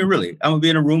mean, really, I'm gonna be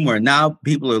in a room where now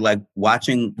people are like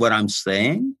watching what I'm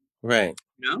saying. Right.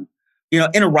 You know,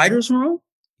 in a writer's room.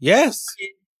 Yes.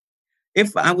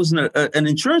 If I was an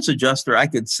insurance adjuster, I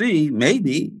could see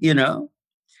maybe, you know,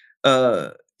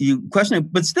 you question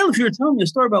it. But still, if you're telling me a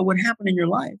story about what happened in your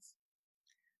life,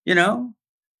 you know,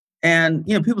 and,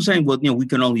 you know, people saying, well, you know, we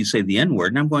can only say the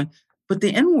N-word. And I'm going, but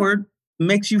the N-word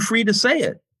makes you free to say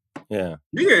it. Yeah.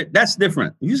 Nigger, that's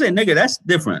different. If you say nigger, that's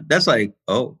different. That's like,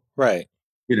 oh. Right.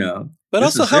 You know. But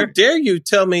also, how dare you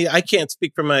tell me I can't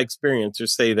speak from my experience or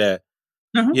say that,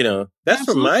 you know, that's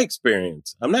from my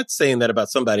experience. I'm not saying that about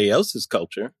somebody else's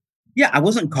culture. Yeah, I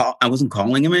wasn't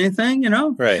calling him anything, you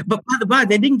know. Right. But by the by,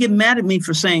 they didn't get mad at me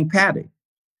for saying Patty,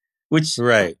 which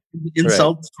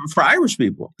insult for Irish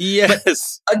people.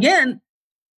 Yes. But again,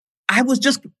 I was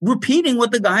just repeating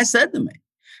what the guy said to me,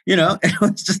 you know. And it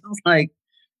was just like,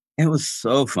 it was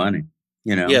so funny,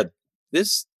 you know. Yeah,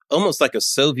 this almost like a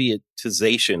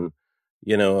Sovietization,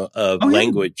 you know, of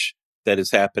language that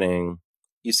is happening.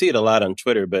 You see it a lot on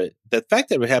Twitter, but the fact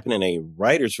that it would happen in a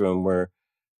writer's room where,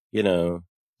 you know,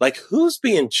 like who's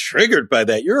being triggered by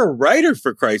that? You're a writer,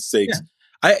 for Christ's sakes.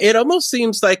 Yeah. It almost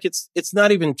seems like it's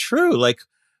not even true. Like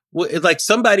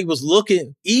somebody was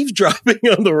eavesdropping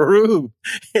on the room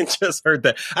and just heard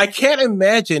that. I can't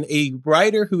imagine a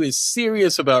writer who is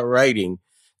serious about writing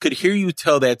could hear you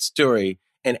tell that story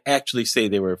and actually say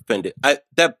they were offended.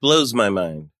 That blows my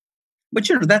mind. But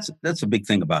you know, that's a big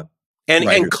thing about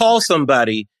and call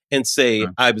somebody and say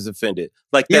I was offended.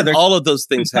 Like that, all of those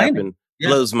things happen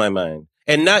blows my mind.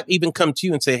 And not even come to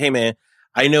you and say, hey man,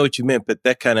 I know what you meant, but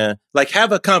that kind of like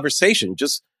have a conversation.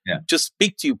 Just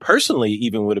speak to you personally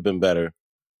even would have been better.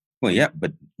 Well, yeah,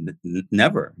 but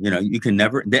never, you know, you can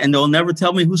never, and they'll never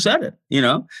tell me who said it, you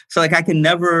know? So like I can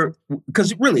never,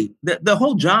 because really the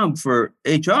whole job for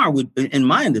HR would, in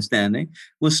my understanding,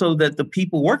 was so that the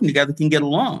people working together can get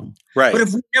along. Right. But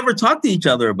if we never talk to each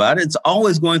other about it, it's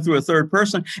always going through a third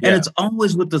person and it's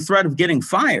always with the threat of getting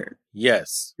fired.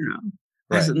 Yes. You know?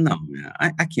 Right. I said, no, man,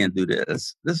 I can't do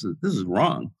this. This is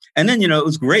wrong. And then, you know, it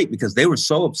was great because they were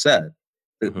so upset.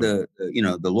 The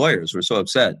lawyers were so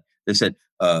upset. They said,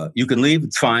 you can leave,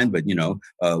 it's fine, but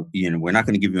we're not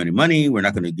going to give you any money. We're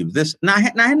not going to give you this. And I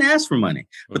hadn't asked for money,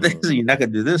 but they said, you're not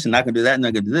going to do this, and not going to do that, and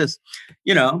not going to do this,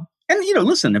 you know. And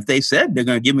listen, if they said they're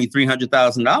going to give me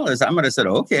 $300,000, I might have said,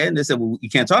 okay. And they said, well, you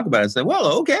can't talk about it. I said,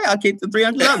 well, okay, I'll keep the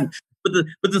 $300,000.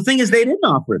 but the thing is, they didn't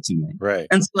offer it to me, right?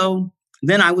 And so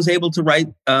then I was able to write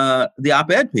the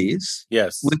op-ed piece,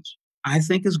 which I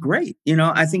think is great. You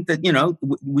know, I think that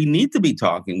we need to be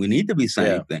talking, we need to be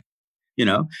saying things. You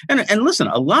know, and listen,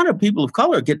 a lot of people of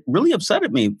color get really upset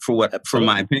at me for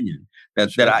my opinion.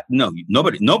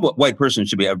 No white person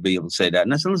should ever be able to say that.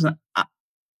 And I said, listen,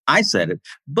 I said it,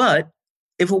 but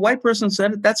if a white person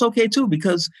said it, that's okay too.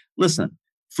 Because listen,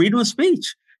 freedom of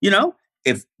speech. You know,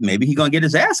 if maybe he's gonna get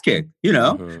his ass kicked. You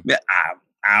know,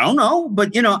 I don't know,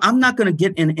 but I'm not gonna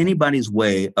get in anybody's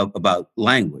way about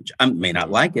language. I may not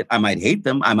like it. I might hate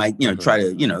them. I might try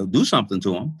to do something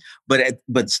to them.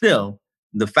 But still.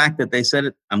 The fact that they said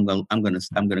it, I'm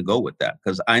gonna go with that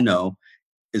because I know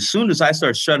as soon as I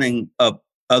start shutting up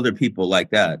other people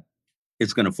like that,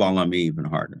 it's gonna fall on me even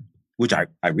harder, which I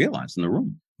realized in the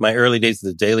room. My early days of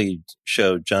the Daily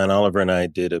Show, John Oliver and I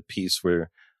did a piece where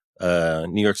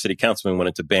New York City councilman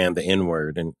wanted to ban the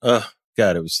N-word, and oh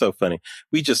God, it was so funny.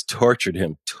 We just tortured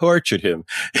him.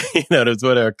 It was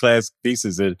one of our classic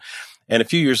pieces, and a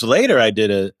few years later, I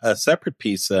did a separate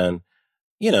piece on,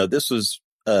 this was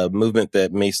a movement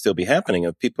that may still be happening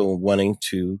of people wanting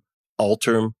to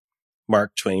alter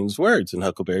Mark Twain's words in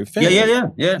Huckleberry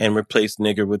Finn. Yeah. And replace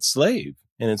nigger with slave.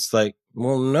 And it's like,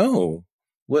 well, no.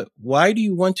 Why do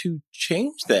you want to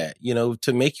change that?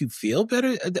 To make you feel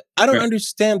better? I don't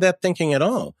understand that thinking at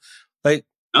all. Like,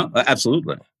 no,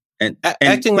 absolutely. And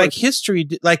acting like history,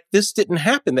 like this didn't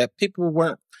happen, that people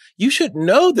weren't. You should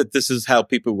know that this is how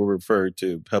people were referred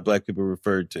to, how Black people were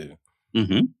referred to.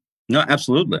 Mm-hmm. No,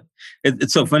 absolutely.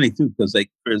 It's so funny too, because they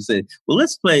say, well,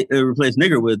 let's replace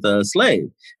nigger with slave.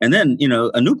 And then,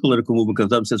 a new political movement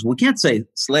comes up and says, well, we can't say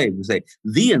slave, we say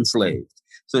the enslaved.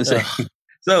 So they say,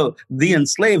 so the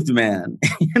enslaved man,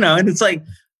 and it's like,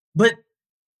 but,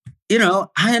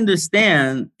 I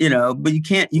understand, but you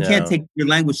can't take your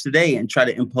language today and try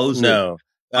to impose it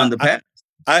on the past.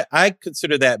 I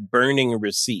consider that burning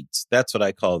receipts. That's what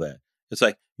I call that. It's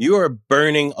like, you are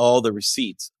burning all the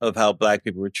receipts of how Black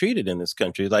people were treated in this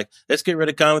country. Like, let's get rid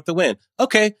of Gone with the Wind.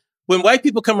 Okay. When white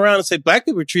people come around and say Black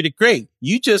people were treated great,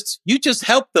 you just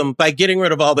help them by getting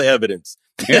rid of all the evidence.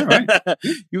 Yeah, right.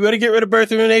 You want to get rid of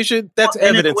Birth of a Nation? That's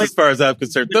evidence as far as I'm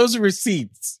concerned. Those are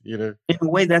receipts, In a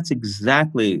way, that's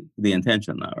exactly the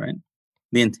intention though, right?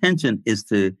 The intention is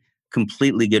to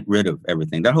completely get rid of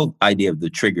everything. That whole idea of the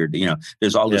trigger,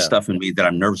 there's all this stuff in me that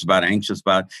I'm nervous about, anxious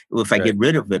about. Well, if I get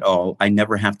rid of it all, I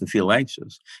never have to feel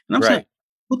anxious. And I'm saying,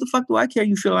 what the fuck do I care?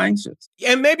 You feel anxious.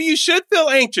 And maybe you should feel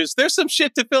anxious. There's some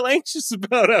shit to feel anxious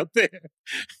about out there.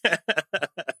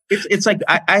 It's like,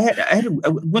 I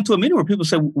went to a meeting where people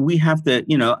said, we have to,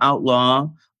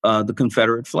 outlaw the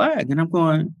Confederate flag. And I'm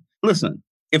going, listen,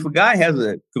 if a guy has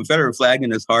a Confederate flag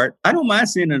in his heart, I don't mind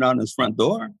seeing it on his front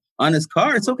door. On his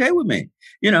car, it's okay with me.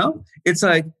 It's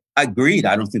like, I agreed.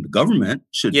 I don't think the government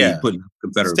should be putting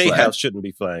Confederate flag. State House shouldn't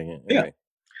be flying it. Anyway. Yeah.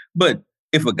 But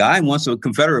if a guy wants a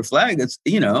Confederate flag, it's,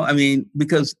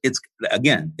 because it's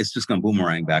just going to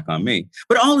boomerang back on me.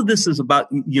 But all of this is about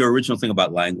your original thing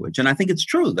about language. And I think it's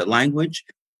true that language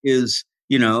is,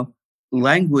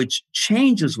 language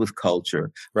changes with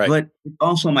culture, but it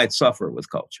also might suffer with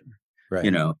culture. Right.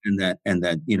 And that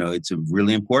it's a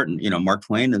really important, Mark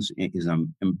Twain is a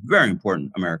very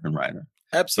important American writer.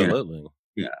 Absolutely.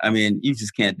 Yeah. I mean, you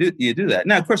just can't do that.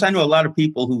 Now, of course, I know a lot of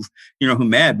people who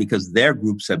mad because their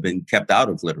groups have been kept out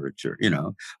of literature,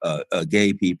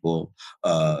 gay people,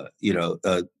 all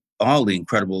the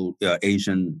incredible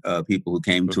Asian people who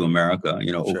came to America,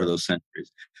 over those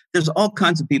centuries. There's all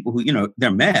kinds of people who, they're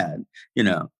mad,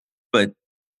 but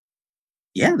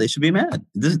yeah, they should be mad.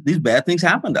 These bad things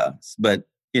happen to us, but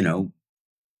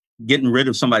getting rid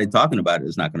of somebody talking about it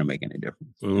is not going to make any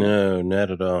difference. No,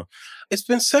 not at all. It's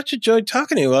been such a joy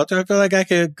talking to you, Walter. I feel like I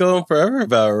could go on forever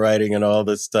about writing and all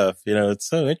this stuff. It's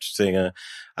so interesting.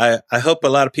 I hope a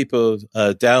lot of people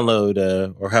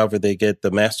download or however they get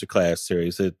the masterclass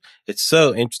series. It's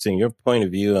so interesting, your point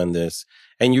of view on this,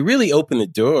 and you really open the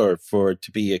door for it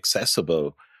to be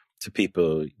accessible to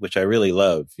people, which I really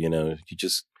love. You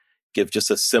just give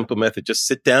just a simple method. Just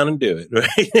sit down and do it,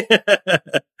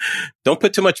 right? Don't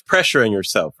put too much pressure on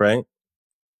yourself, right?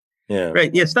 Yeah. Right.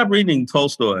 Yeah. Stop reading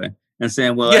Tolstoy and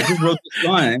saying, well, I just wrote this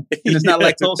line and it's not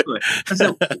like Tolstoy. I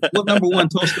said, well, number one,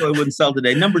 Tolstoy wouldn't sell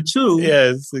today. Number two.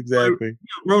 Yes, exactly.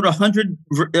 Wrote 100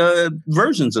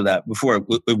 versions of that before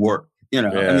it worked. I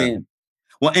mean,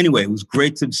 well, anyway, it was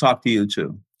great to talk to you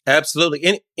too.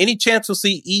 Absolutely. Any chance we'll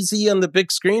see Easy on the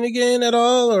big screen again at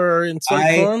all, or in some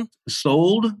form?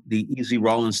 Sold the Easy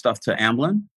Rollins stuff to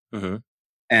Amblin,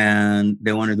 and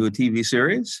they want to do a TV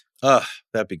series. Oh,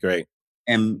 that'd be great.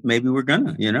 And maybe we're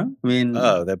gonna, I mean,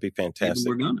 oh, that'd be fantastic.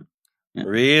 Maybe we're gonna. Yeah.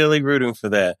 Really rooting for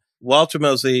that. Walter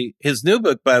Mosley, his new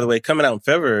book, by the way, coming out in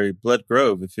February, Blood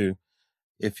Grove.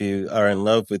 If you are in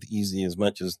love with Easy as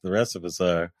much as the rest of us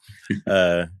are.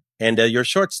 And your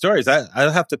short stories,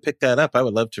 I'll have to pick that up. I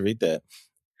would love to read that.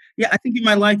 Yeah, I think you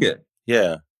might like it.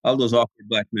 Yeah. All those awkward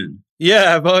Black men.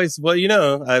 Yeah,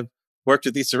 I've worked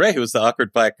with Issa Rae, who was the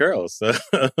awkward Black girl. So,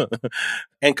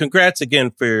 and congrats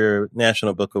again for your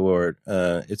National Book Award.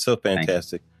 It's so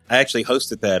fantastic. I actually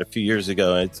hosted that a few years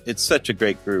ago. It's such a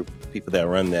great group of people that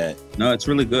run that. No, it's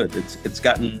really good. It's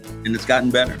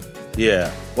gotten better.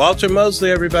 Yeah. Walter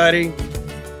Mosley, everybody.